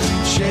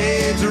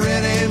 shades of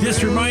red and blue.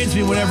 This reminds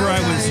me whenever I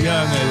was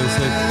young, I was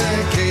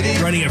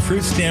running a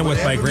fruit stand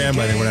with my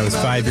grandmother when I was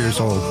 5 years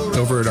old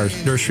over at our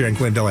nursery on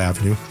Glendale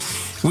Avenue.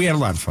 We had a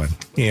lot of fun.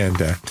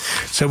 And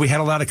so we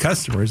had a lot of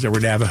customers that were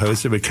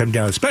Navajos that would come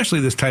down, especially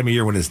this time of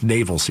year when it's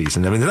navel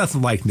season. I mean, there's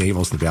nothing like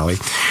navels in the valley.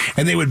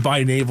 And they would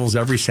buy navels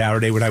every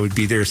Saturday when I would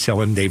be there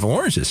selling navel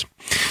oranges.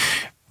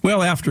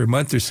 Well, after a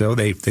month or so,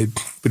 they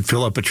would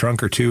fill up a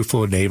trunk or two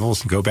full of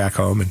navels and go back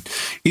home and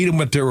eat them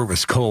where it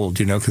was cold,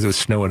 you know, because it was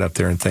snowing up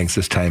there and things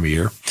this time of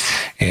year.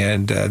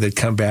 And they'd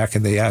come back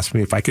and they asked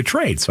me if I could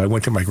trade. So I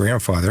went to my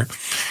grandfather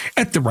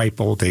at the ripe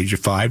old age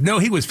of 5. No,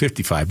 he was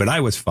 55, but I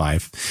was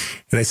 5.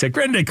 And I said,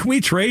 Granddad, can we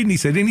trade? And he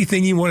said,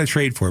 anything you want to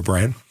trade for,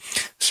 Brian.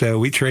 So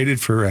we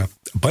traded for a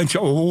bunch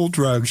of old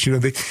rugs. You know,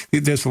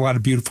 there's a lot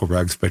of beautiful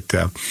rugs, but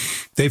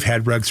they've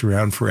had rugs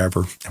around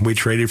forever. And we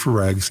traded for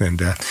rugs. And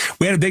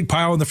we had a big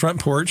pile on the front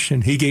porch,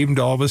 and he gave them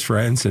to all of his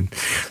friends. And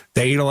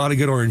they ate a lot of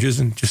good oranges.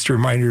 And just a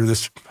reminder of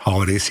this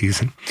holiday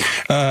season.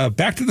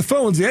 Back to the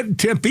phones, Ed and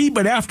Tempe.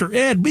 But after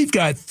Ed, we've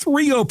got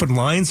 3 open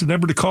lines. The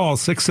number to call,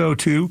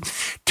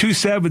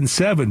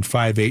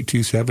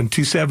 602-277-5827,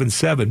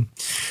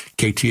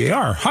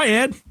 277-KTAR. Hi,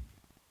 Ed.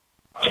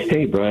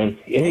 Hey, Brian.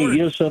 Hey, you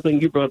know something?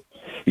 You brought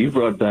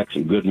back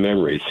some good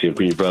memories. When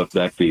you brought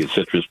back the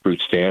citrus fruit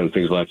stand and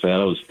things like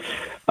that.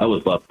 I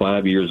was about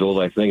 5 years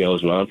old, I think. I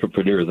was an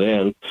entrepreneur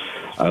then.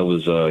 I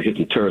was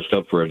hitting tourists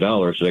up for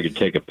 $1 so I could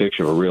take a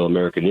picture of a real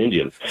American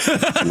Indian.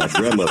 My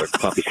grandmother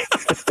copied.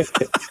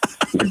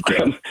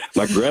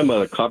 my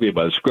grandmother copied it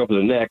by the scruff of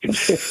the neck. And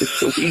so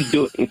what are you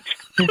doing?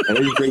 And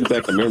it just brings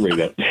back the memory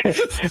that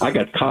I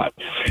got caught.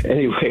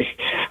 Anyway,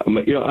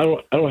 you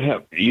know, I don't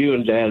have you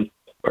and Dad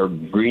are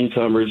green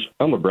thumbers.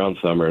 I'm a brown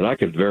thumber, and I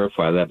could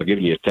verify that by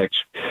giving you a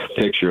text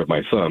picture of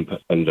my thumb,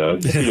 and you know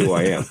who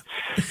I am.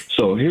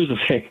 So here's the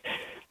thing.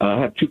 I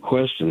have 2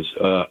 questions.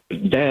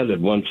 Dad,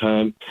 at one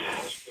time,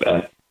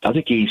 I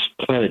think he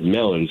planted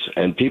melons,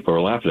 and people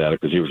were laughing at it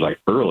because he was like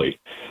early.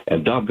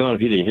 And doggone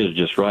if he didn't hit it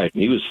just right.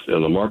 He was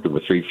in the market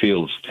with 3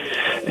 fields.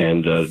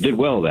 and did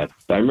well. That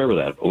I remember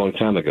that a long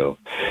time ago.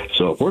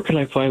 So where can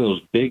I find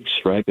those big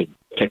striped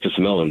Texas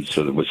melons,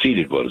 with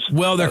seeded ones?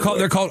 Well, they're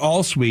called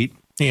All Sweet,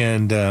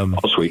 and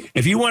All Sweet.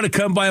 If you want to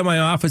come by my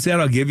office, Ed,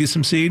 I'll give you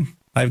some seed.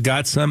 I've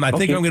got some. I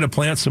think I'm going to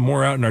plant some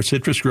more out in our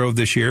citrus grove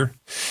this year.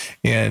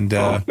 And,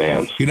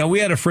 we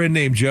had a friend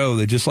named Joe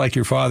that, just like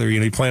your father,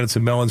 he planted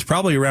some melons,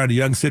 probably around a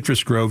young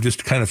citrus grove just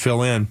to kind of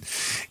fill in.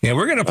 And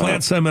we're going to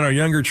plant some in our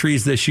younger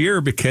trees this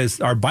year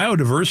because our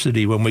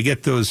biodiversity, when we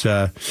get those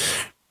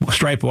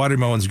striped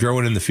watermelons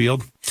growing in the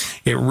field,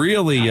 it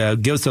really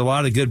gives a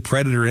lot of good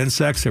predator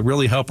insects that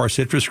really help our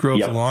citrus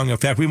groves along. In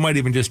fact, we might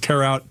even just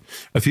tear out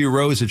a few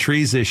rows of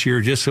trees this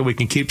year just so we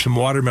can keep some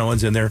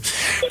watermelons in there.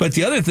 But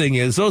the other thing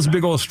is, those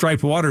big old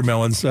striped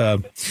watermelons,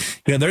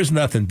 there's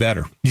nothing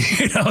better.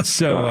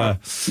 So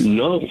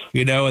no,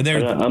 and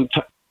they're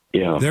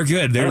they're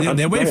good.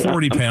 They weigh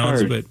 40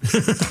 pounds, but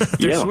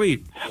they're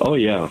sweet. Oh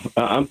yeah,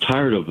 I'm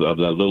tired of that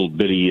little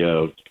bitty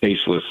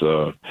tasteless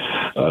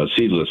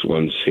seedless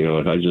ones. I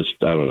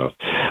don't know.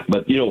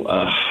 But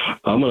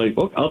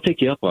I'll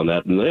take you up on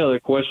that. And the other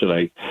question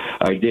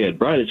I did,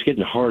 Brian, it's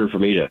getting harder for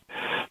me to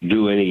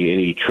do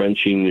any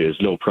trenching is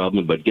no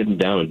problem, but getting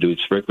down and doing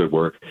sprinkler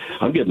work,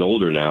 I'm getting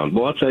older now. And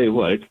I'll tell you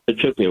what, it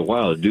took me a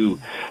while to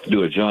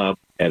do a job.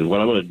 And what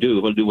I'm going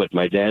to do what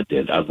my dad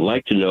did. I'd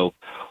like to know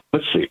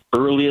what's the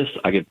earliest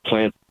I could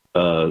plant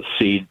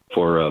seed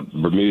for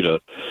Bermuda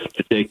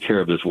to take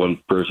care of this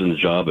one person's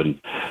job, and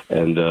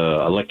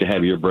I'd like to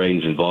have your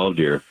brains involved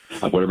here.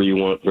 Whatever you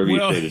want, whatever you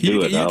say to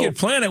do it. You can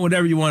plant it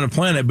whenever you want to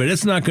plant it, but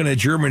it's not going to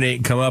germinate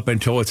and come up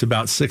until it's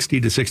about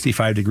 60 to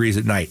 65 degrees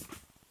at night.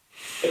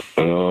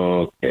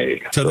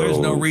 Okay. So there's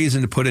no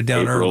reason to put it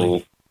down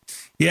early.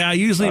 Yeah,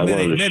 usually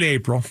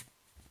mid-April.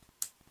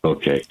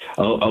 Okay,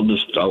 I'll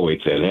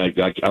wait then.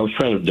 I was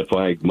trying to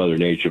defy Mother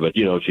Nature, but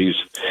she's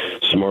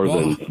smarter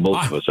than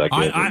both of us.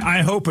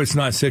 I hope it's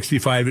not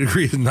 65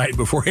 degrees at night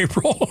before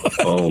April.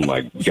 Oh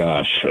my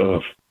gosh!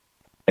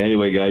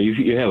 Anyway, guys,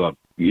 you have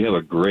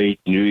a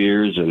great New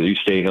Year's, and you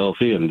stay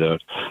healthy. And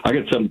I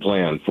got something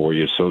planned for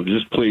you, so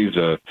just please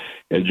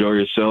enjoy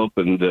yourself.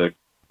 And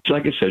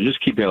like I said,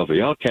 just keep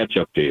healthy. I'll catch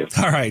up to you.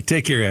 All right,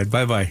 take care, Ed.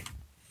 Bye bye.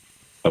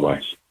 Bye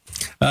bye.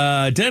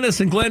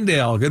 Dennis in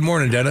Glendale. Good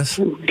morning, Dennis.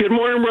 Good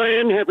morning,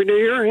 Brian. Happy New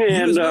Year.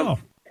 And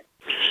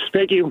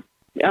thank you.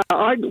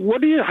 How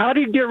do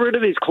you get rid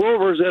of these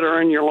clovers that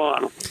are in your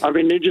lawn? I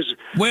mean, they just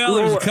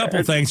there's a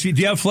couple things. Do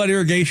you have flood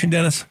irrigation,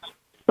 Dennis?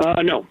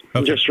 No,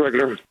 just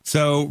regular.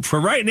 So for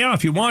right now,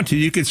 if you want to,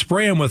 you could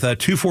spray them with a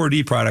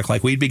 2,4-D product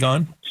like Weed Be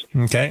Gone.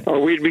 Okay. Or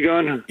Weed Be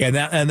Gone. And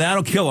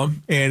that'll kill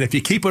them. And if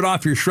you keep it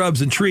off your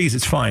shrubs and trees,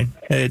 it's fine.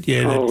 It's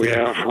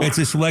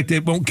just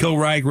it won't kill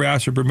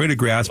ryegrass or Bermuda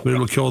grass, but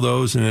it'll kill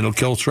those, and it'll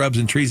kill shrubs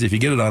and trees if you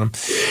get it on them.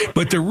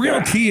 But the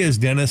real key is,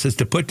 Dennis, is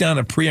to put down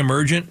a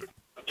pre-emergent.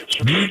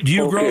 Do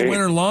you grow a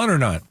winter lawn or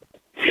not?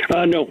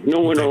 No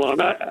winter lawn.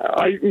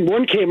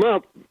 One came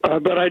up,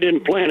 but I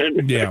didn't plant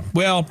it. Yeah.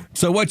 Well,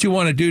 so what you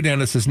want to do,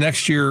 Dennis, is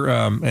next year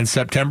in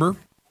September,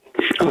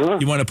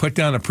 you want to put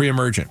down a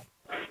pre-emergent.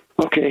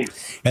 Okay.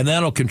 And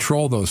that'll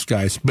control those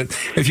guys. But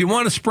if you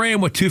want to spray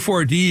them with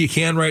 2,4-D, you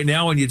can right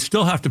now, and you'd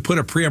still have to put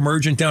a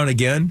pre-emergent down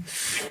again.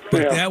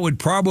 But that would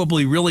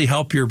probably really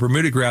help your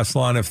Bermuda grass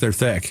lawn if they're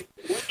thick.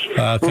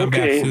 Come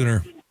back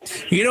sooner.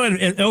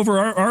 And over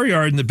our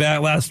yard in the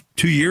last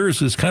 2 years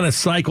has kind of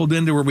cycled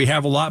into where we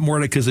have a lot more,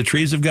 because the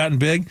trees have gotten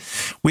big.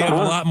 We have a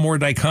lot more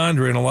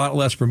dichondra and a lot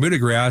less Bermuda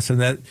grass, and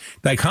that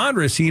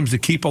dichondra seems to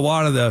keep a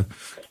lot of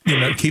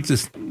keep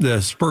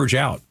the spurge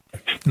out.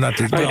 Not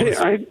the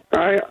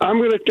I'm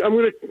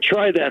gonna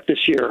try that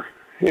this year,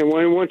 and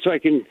once I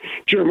can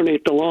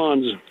germinate the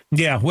lawns.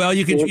 Yeah, well,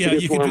 you can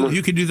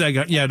do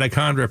that. Yeah,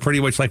 dichondra pretty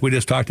much like we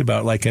just talked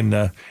about, like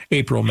in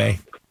April, May.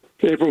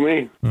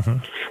 Mm-hmm.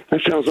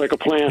 That sounds like a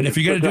plan. And if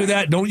you're going to do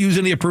that, don't use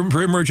any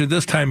pre-emergent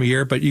this time of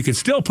year, but you can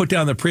still put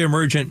down the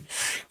pre-emergent,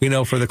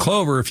 for the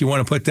clover if you want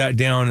to put that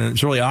down, and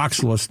it's really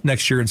oxalate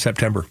next year in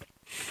September.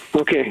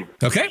 Okay.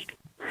 Okay.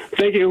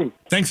 Thank you.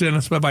 Thanks,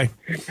 Dennis. Bye-bye.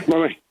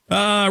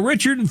 Bye-bye.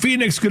 Richard in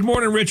Phoenix. Good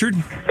morning, Richard.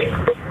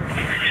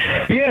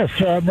 Yes,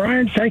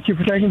 Brian, thank you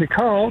for taking the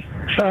call.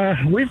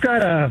 We've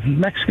got a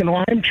Mexican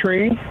lime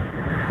tree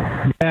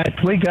that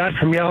we got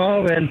from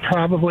y'all in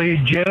probably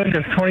June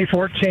of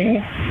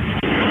 2014.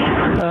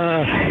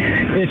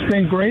 It's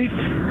been great.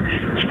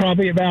 It's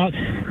probably about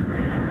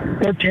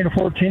 13 or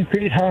 14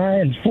 feet high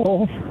and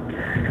full.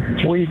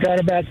 We got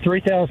about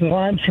 3,000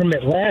 limes from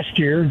it last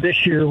year.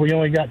 This year we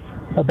only got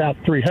about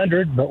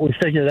 300, but we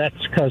figure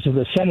that's because of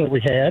the summer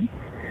we had.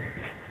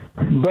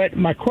 But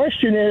my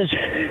question is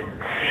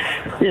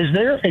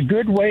there a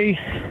good way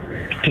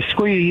to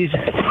squeeze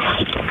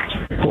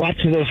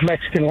lots of those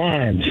Mexican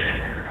limes?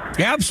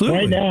 Yeah, absolutely.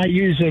 Right now I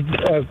use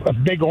a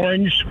big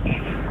orange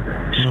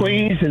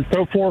squeeze and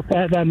throw 4 or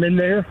 5 of them in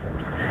there.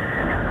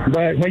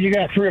 But when you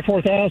got 3,000 or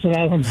 4,000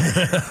 of them,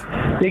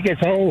 it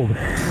gets old.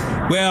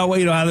 Well,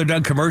 how they're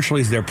done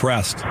commercially is they're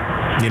pressed.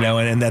 You know,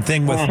 and that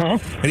thing with,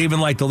 and even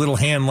like the little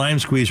hand lime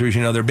squeezers,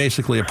 you know, they're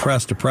basically a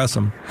press to press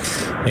them.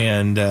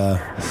 And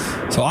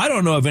so I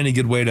don't know of any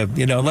good way to,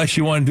 you know, unless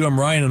you want to do them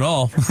right and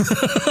all.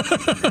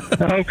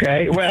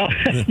 Okay, well,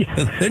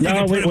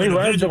 no, we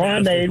love the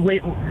lemonade.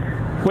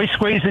 We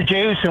squeeze the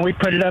juice and we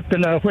put it up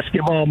in a whiskey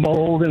ball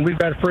mold, and we've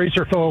got a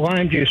freezer full of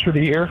lime juice for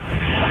the year.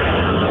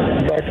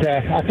 But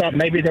I thought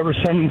maybe there was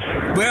some...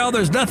 Well,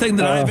 there's nothing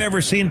that I've ever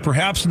seen.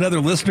 Perhaps another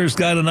listener's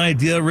got an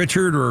idea,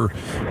 Richard, or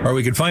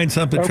we could find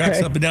something, track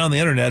something down the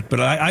internet. But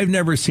I've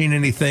never seen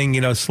anything,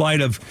 you know, slight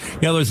of,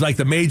 you know, there's like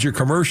the major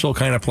commercial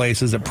kind of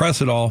places that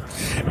press it all.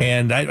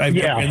 And and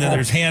then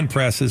there's hand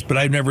presses, but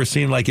I've never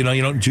seen, like, you know,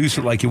 you don't juice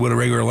it like you would a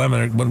regular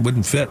lemon. It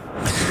wouldn't fit.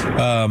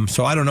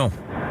 So I don't know.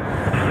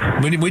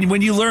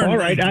 When you learn, all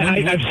right.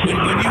 when you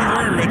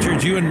learn,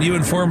 Richard, you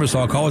inform us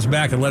all. Call us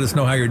back and let us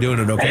know how you're doing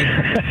it. Okay.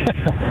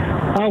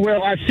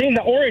 Well, I've seen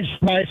the orange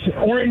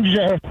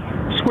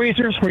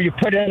squeezers where you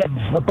put in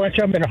a bunch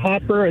of them in a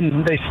hopper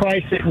and they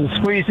slice it and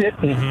squeeze it.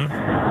 And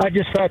I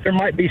just thought there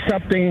might be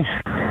something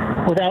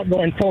without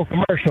going full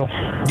commercial.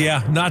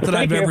 Yeah, not that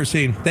I've ever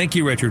seen. Thank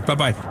you, Richard.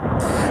 Bye-bye.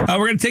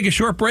 We're going to take a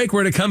short break.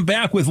 We're going to come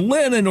back with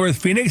Lynn in North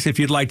Phoenix. If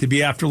you'd like to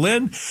be after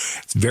Lynn,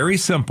 it's very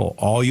simple.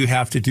 All you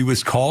have to do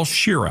is call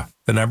Shira.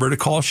 The number to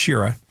call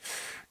Shira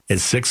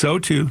is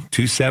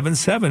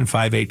 602-277-5827,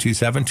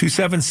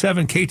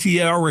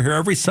 277-KTAR. We're here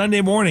every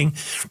Sunday morning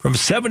from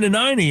 7 to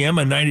 9 a.m.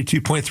 on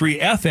 92.3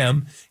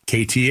 FM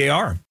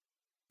KTAR.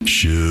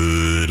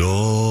 Should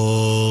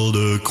old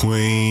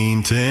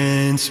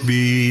acquaintance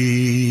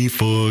be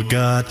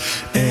forgot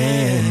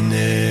and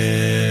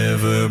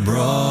never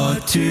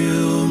brought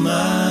to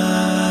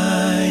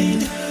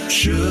mind?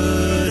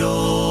 Should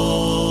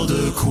old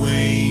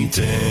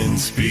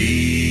acquaintance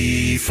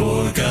be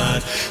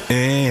forgot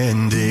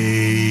and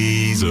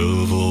days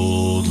of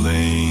old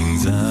lang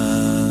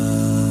syne?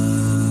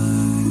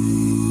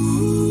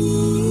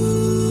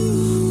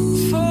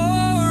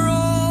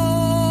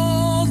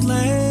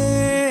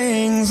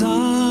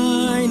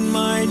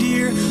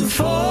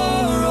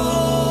 For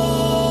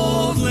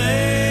old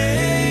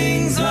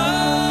lang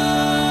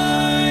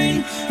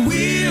syne,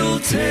 we'll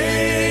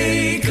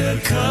take a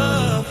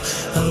cup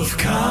of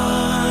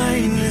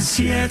kindness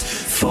yet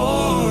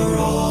for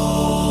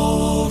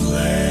old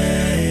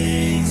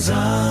lang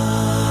syne.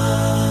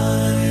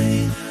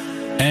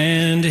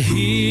 And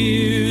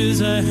here's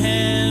a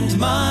hand,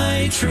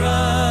 my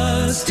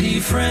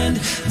trusty friend,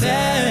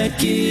 that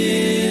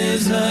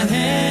gives a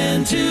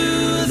hand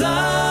to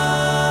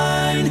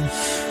thine.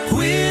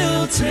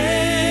 We'll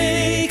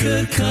take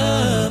a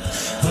cup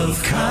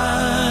of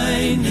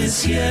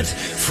kindness yet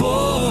for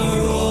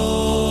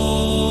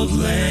old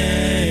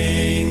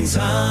lang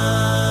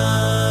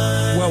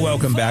syne. Well,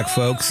 welcome back,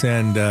 folks.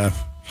 And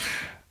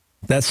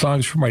that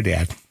song's for my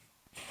dad.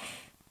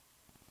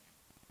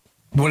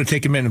 I want to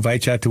take a minute and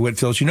invite you out to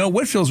Whitfill's. You know,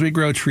 Whitfill's, we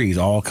grow trees,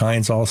 all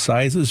kinds, all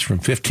sizes, from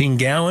 15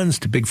 gallons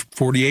to big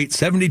 48,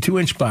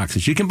 72-inch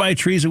boxes. You can buy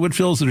trees at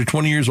Whitfill's that are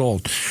 20 years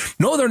old.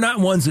 No, they're not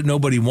ones that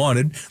nobody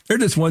wanted. They're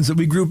just ones that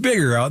we grew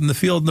bigger out in the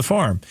field and the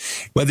farm.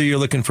 Whether you're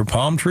looking for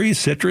palm trees,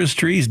 citrus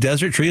trees,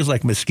 desert trees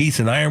like mesquites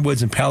and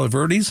ironwoods and palo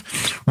verdes,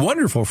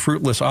 wonderful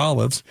fruitless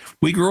olives,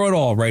 we grow it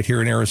all right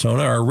here in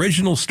Arizona. Our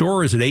original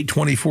store is at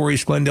 824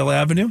 East Glendale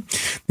Avenue,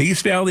 the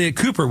East Valley at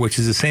Cooper, which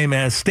is the same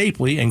as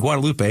Stapley and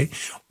Guadalupe,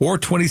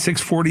 or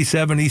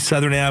 2647 East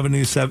Southern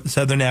Avenue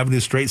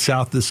straight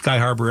south of the Sky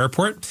Harbor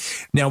Airport.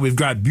 Now, we've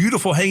got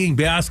beautiful hanging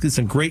baskets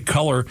and great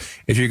color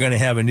if you're going to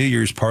have a New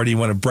Year's party. You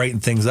want to brighten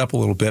things up a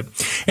little bit.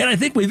 And I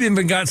think we've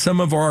even got some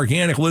of our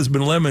organic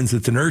Lisbon lemons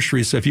at the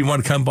nursery. So if you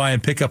want to come by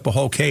and pick up a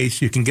whole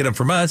case, you can get them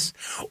from us.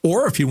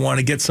 Or if you want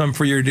to get some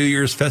for your New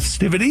Year's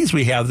festivities,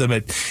 we have them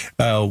at,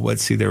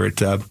 they're at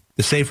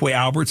the Safeway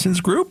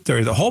Albertsons Group.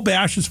 They're the whole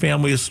Bash's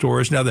family of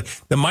stores. Now,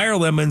 the Meyer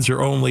lemons are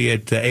only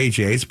at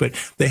AJ's, but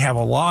they have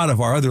a lot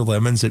of our other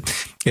lemons at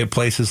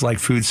places like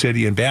Food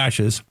City and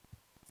Bash's.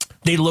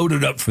 They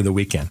loaded up for the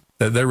weekend.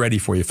 They're ready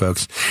for you,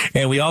 folks.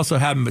 And we also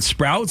have them at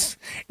Sprouts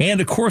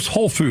and, of course,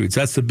 Whole Foods.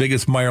 That's the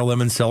biggest Meyer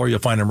lemon seller. You'll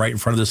find them right in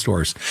front of the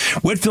stores.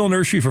 Whitfill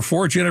Nursery for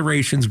 4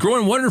 generations,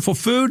 growing wonderful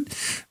food,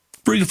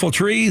 beautiful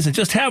trees, and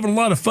just having a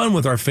lot of fun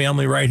with our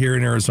family right here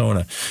in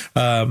Arizona.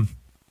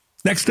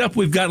 Next up,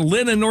 we've got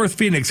Lynn in North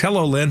Phoenix.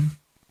 Hello, Lynn.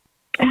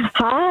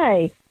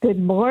 Hi. Good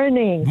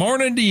morning.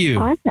 Morning to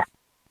you.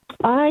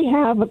 I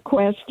have a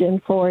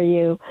question for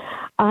you.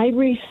 I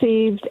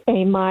received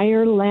a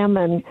Meyer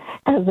lemon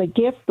as a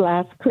gift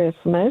last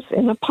Christmas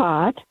in a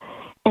pot,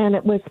 and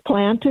it was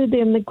planted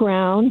in the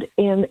ground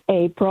in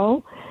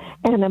April.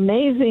 And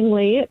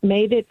amazingly, it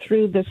made it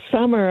through the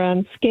summer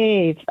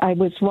unscathed. I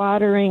was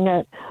watering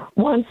it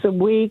once a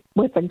week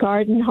with a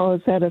garden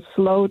hose at a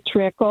slow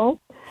trickle.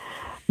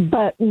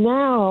 But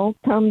now,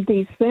 come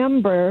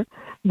December,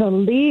 the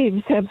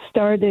leaves have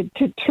started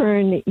to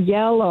turn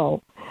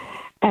yellow,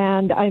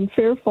 and I'm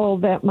fearful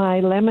that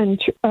my lemon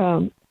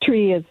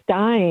tree is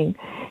dying.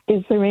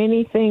 Is there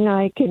anything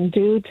I can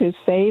do to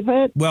save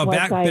it? Well,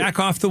 back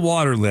off the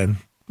water, Lynn,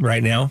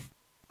 right now.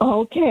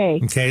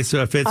 Okay. Okay,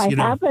 so if it's,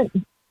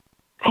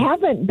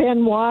 haven't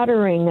been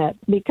watering it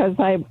because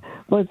I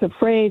was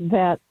afraid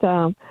that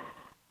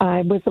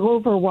I was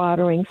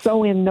overwatering.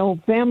 So in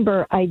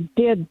November, I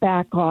did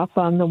back off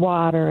on the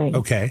watering.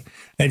 Okay.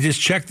 And just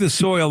check the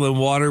soil and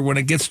water when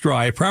it gets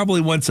dry,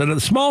 probably once on a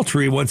small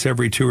tree, once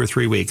every 2 or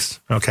 3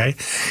 weeks. Okay.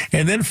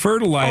 And then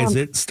fertilize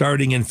it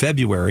starting in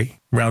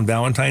February, around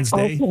Valentine's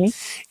Day. Okay.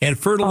 And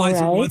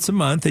fertilize it once a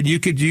month. And you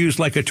could use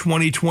like a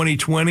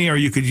 20-20-20, or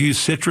you could use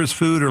citrus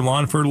food or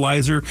lawn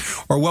fertilizer,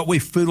 or what we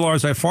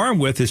fertilize our farm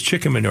with is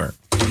chicken manure.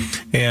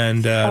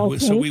 And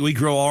so we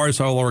grow ours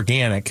all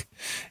organic.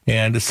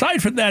 And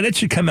aside from that, it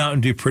should come out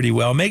and do pretty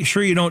well. Make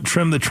sure you don't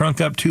trim the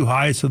trunk up too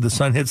high so the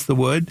sun hits the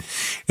wood.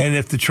 And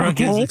if the trunk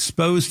is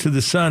exposed to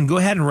the sun, go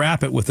ahead and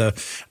wrap it with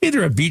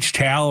either a beach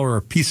towel or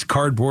a piece of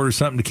cardboard or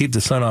something to keep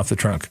the sun off the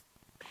trunk.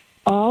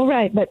 All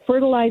right, but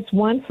fertilize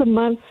once a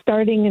month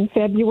starting in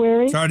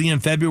February? Starting in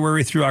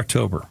February through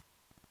October.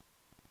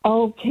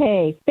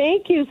 Okay.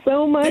 Thank you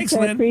so much. Thanks,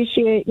 I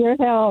appreciate your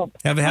help.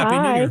 Have a happy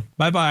New Year.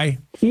 Bye-bye.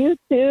 You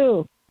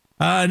too.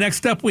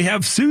 Next up, we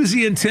have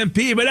Susie in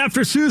Tempe. But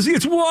after Susie,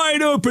 it's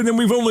wide open, and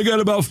we've only got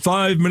about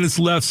 5 minutes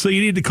left. So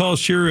you need to call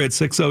Shira at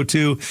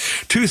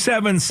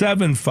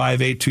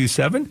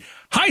 602-277-5827.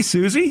 Hi,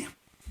 Susie.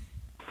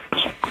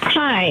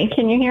 Hi.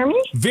 Can you hear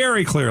me?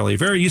 Very clearly.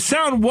 You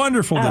sound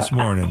wonderful this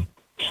morning.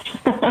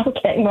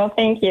 Okay. Well,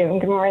 thank you.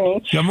 Good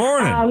morning. Good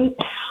morning.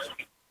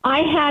 I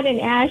had an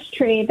ash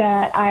tree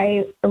that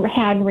I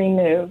had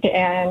removed,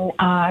 and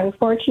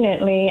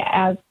unfortunately,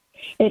 as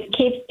it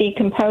keeps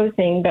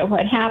decomposing, but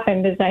what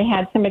happened is I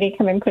had somebody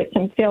come and put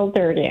some fill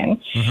dirt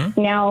in.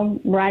 Mm-hmm. Now,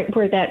 right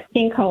where that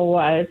sinkhole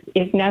was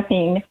is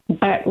nothing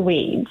but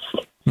weeds.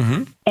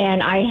 Mm-hmm.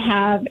 And I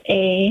have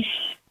a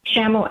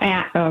a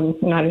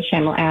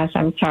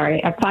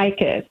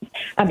ficus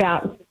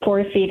about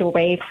 4 feet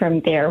away from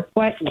there.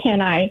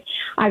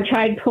 I've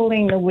tried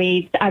pulling the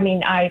weeds. I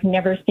mean, I've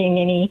never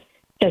seen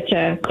such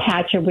a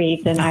patch of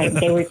weeds, and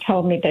they were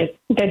told me that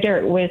the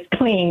dirt was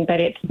clean,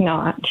 but it's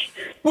not.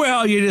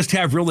 Well, you just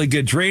have really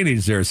good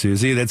drainage there,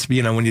 Susie. That's,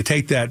 when you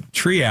take that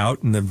tree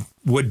out and the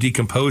wood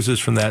decomposes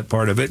from that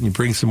part of it and you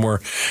bring some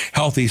more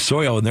healthy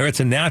soil in there,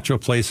 it's a natural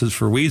places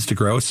for weeds to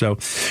grow. So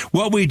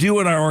what we do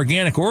in our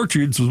organic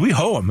orchards is we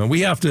hoe them, and we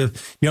have to,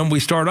 when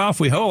we start off,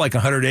 we hoe like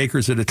 100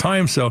 acres at a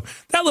time. So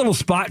that little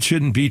spot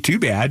shouldn't be too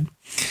bad.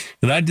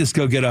 And I'd just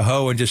go get a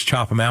hoe and just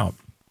chop them out.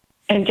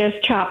 And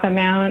just chop them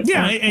out?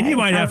 Yeah, okay. And you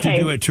might have to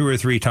do it 2 or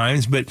 3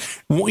 times. But,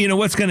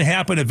 what's going to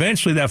happen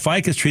eventually, that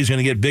ficus tree is going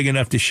to get big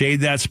enough to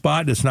shade that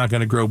spot. It's not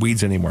going to grow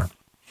weeds anymore.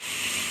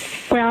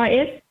 Well,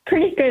 it's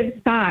pretty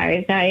good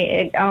size. When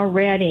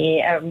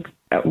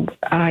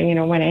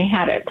I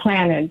had it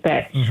planted,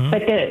 but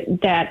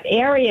that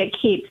area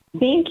keeps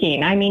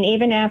sinking. I mean,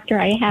 even after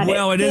I had it.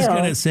 Well, it is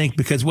going to sink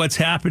because what's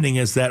happening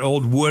is that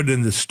old wood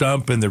and the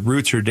stump and the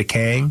roots are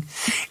decaying,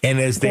 and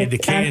as they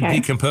decay and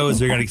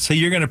decompose,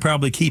 you're going to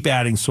probably keep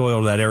adding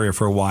soil to that area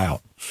for a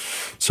while.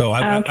 So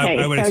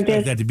I would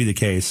expect that to be the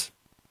case.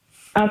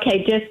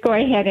 Okay, just go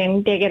ahead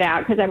and dig it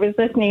out, because I was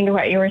listening to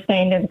what you were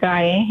saying to the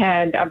guy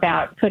ahead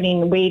about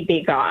putting Weed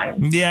Be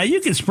Gone. Yeah, you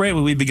can spray it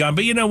with Weed Be Gone,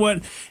 but you know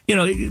what?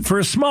 For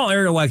a small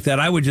area like that,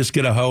 I would just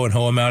get a hoe and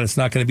hoe them out. It's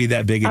not going to be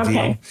that big a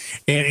deal.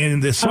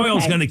 And the soil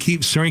is going to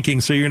keep shrinking,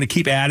 so you're going to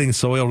keep adding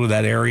soil to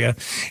that area.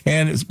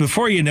 And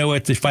before you know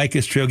it, the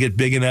ficus tree will get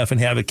big enough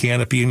and have a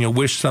canopy, and you'll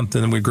wish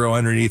something would grow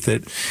underneath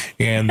it,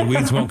 and the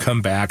weeds won't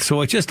come back. So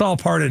it's just all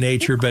part of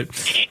nature. But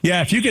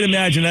yeah, if you can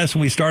imagine us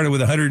when we started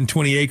with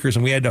 120 acres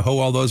and we had to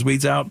hoe all those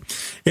weeds out,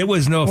 it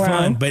was no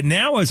fun. But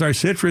now, as our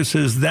citrus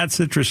is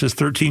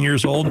 13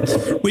 years old,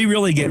 we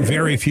really get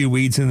very few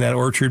weeds in that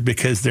orchard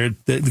because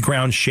the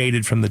ground's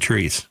shaded from the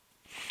trees.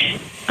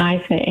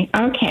 I see.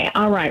 Okay.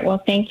 All right.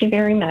 Well, thank you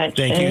very much.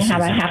 Thank you,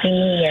 have Susan. a happy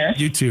New Year.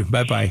 You too.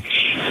 Bye-bye.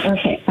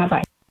 Okay.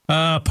 Bye-bye.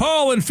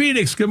 Paul in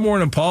Phoenix. Good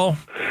morning, Paul.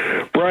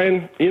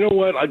 Brian, you know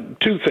what?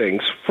 2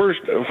 things.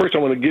 First, I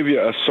want to give you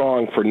a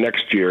song for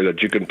next year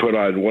that you can put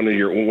on one of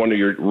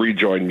your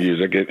rejoin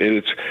music.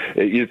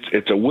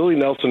 It's a Willie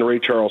Nelson, Ray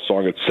Charles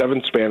song. It's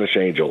 7 Spanish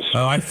Angels.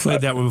 Oh, I've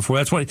played that one before.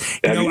 That's one.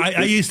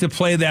 I used to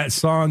play that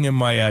song in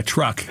my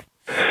truck.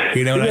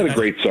 Isn't that a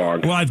great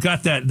song? Well, I've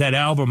got that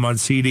album on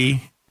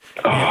CD.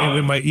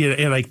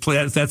 And I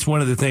play. That's one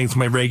of the things.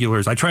 My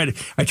regulars. I try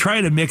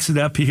to mix it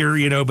up here,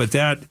 but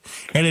and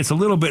it's a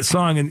little bit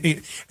song. And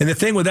the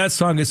thing with that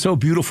song is so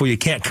beautiful, you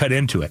can't cut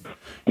into it.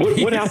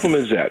 What album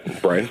is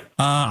that, Brian?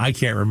 I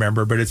can't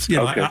remember, but it's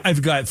okay.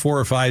 I've got 4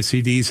 or 5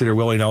 CDs that are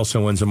Willie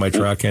Nelson ones in my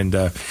truck, and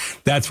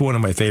that's one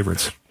of my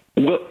favorites.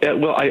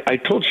 Well, I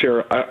told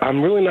Shara,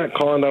 I'm really not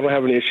calling. I don't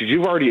have any issues.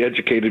 You've already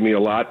educated me a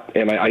lot,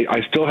 and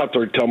I still have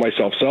to tell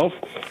myself,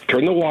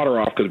 turn the water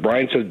off, because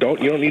Brian says you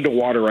don't need to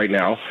water right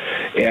now.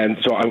 And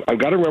so I've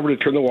got to remember to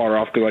turn the water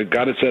off, because I've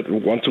got it set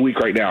once a week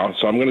right now.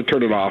 So I'm going to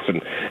turn it off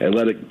and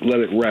let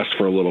it rest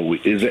for a little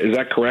week. Is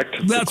that correct?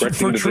 That's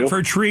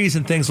for trees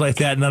and things like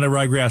that, not a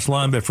ryegrass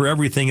lawn, but for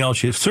everything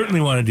else, you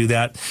certainly want to do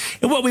that.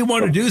 And what we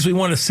want to do is we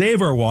want to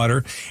save our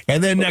water,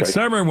 and then next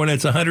summer when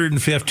it's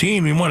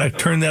 115, we want to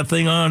turn that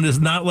thing on around us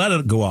not let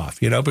it go off,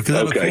 because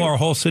that would cool our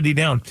whole city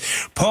down.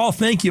 Paul,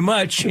 thank you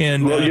much.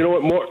 And well, you know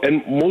what?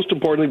 Most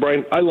importantly,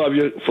 Brian, I love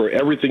you for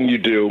everything you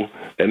do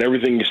and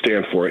everything you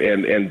stand for.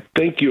 And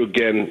thank you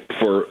again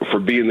for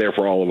being there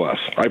for all of us.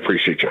 I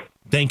appreciate you.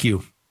 Thank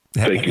you.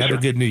 Thank you, have sir. a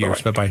good New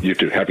Year's. Bye-bye. You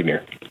too. Happy New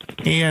Year.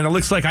 And it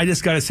looks like I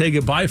just got to say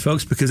goodbye,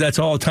 folks, because that's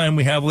all the time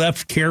we have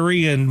left.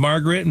 Carrie and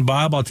Margaret and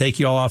Bob, I'll take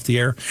you all off the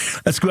air.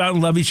 Let's go out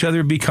and love each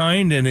other, be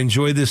kind, and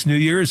enjoy this New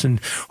Year's. And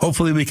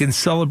hopefully we can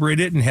celebrate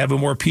it and have a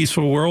more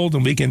peaceful world.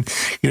 And we can,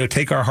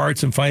 take our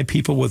hearts and find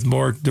people with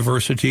more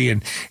diversity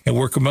and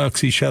work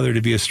amongst each other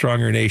to be a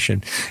stronger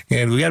nation.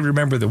 And we got to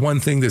remember the one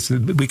thing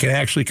that we can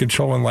actually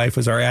control in life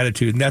is our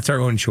attitude, and that's our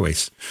own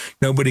choice.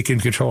 Nobody can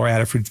control our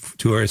attitude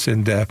to us.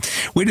 And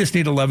we just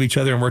need to love each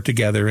other and work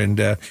together. And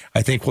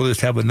I think we'll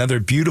just have another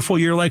beautiful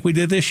year like we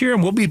did this year.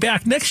 And we'll be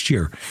back next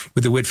year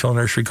with the Whitfill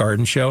Nursery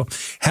Garden Show.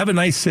 Have a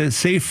nice,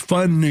 safe,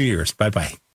 fun New Year's. Bye-bye.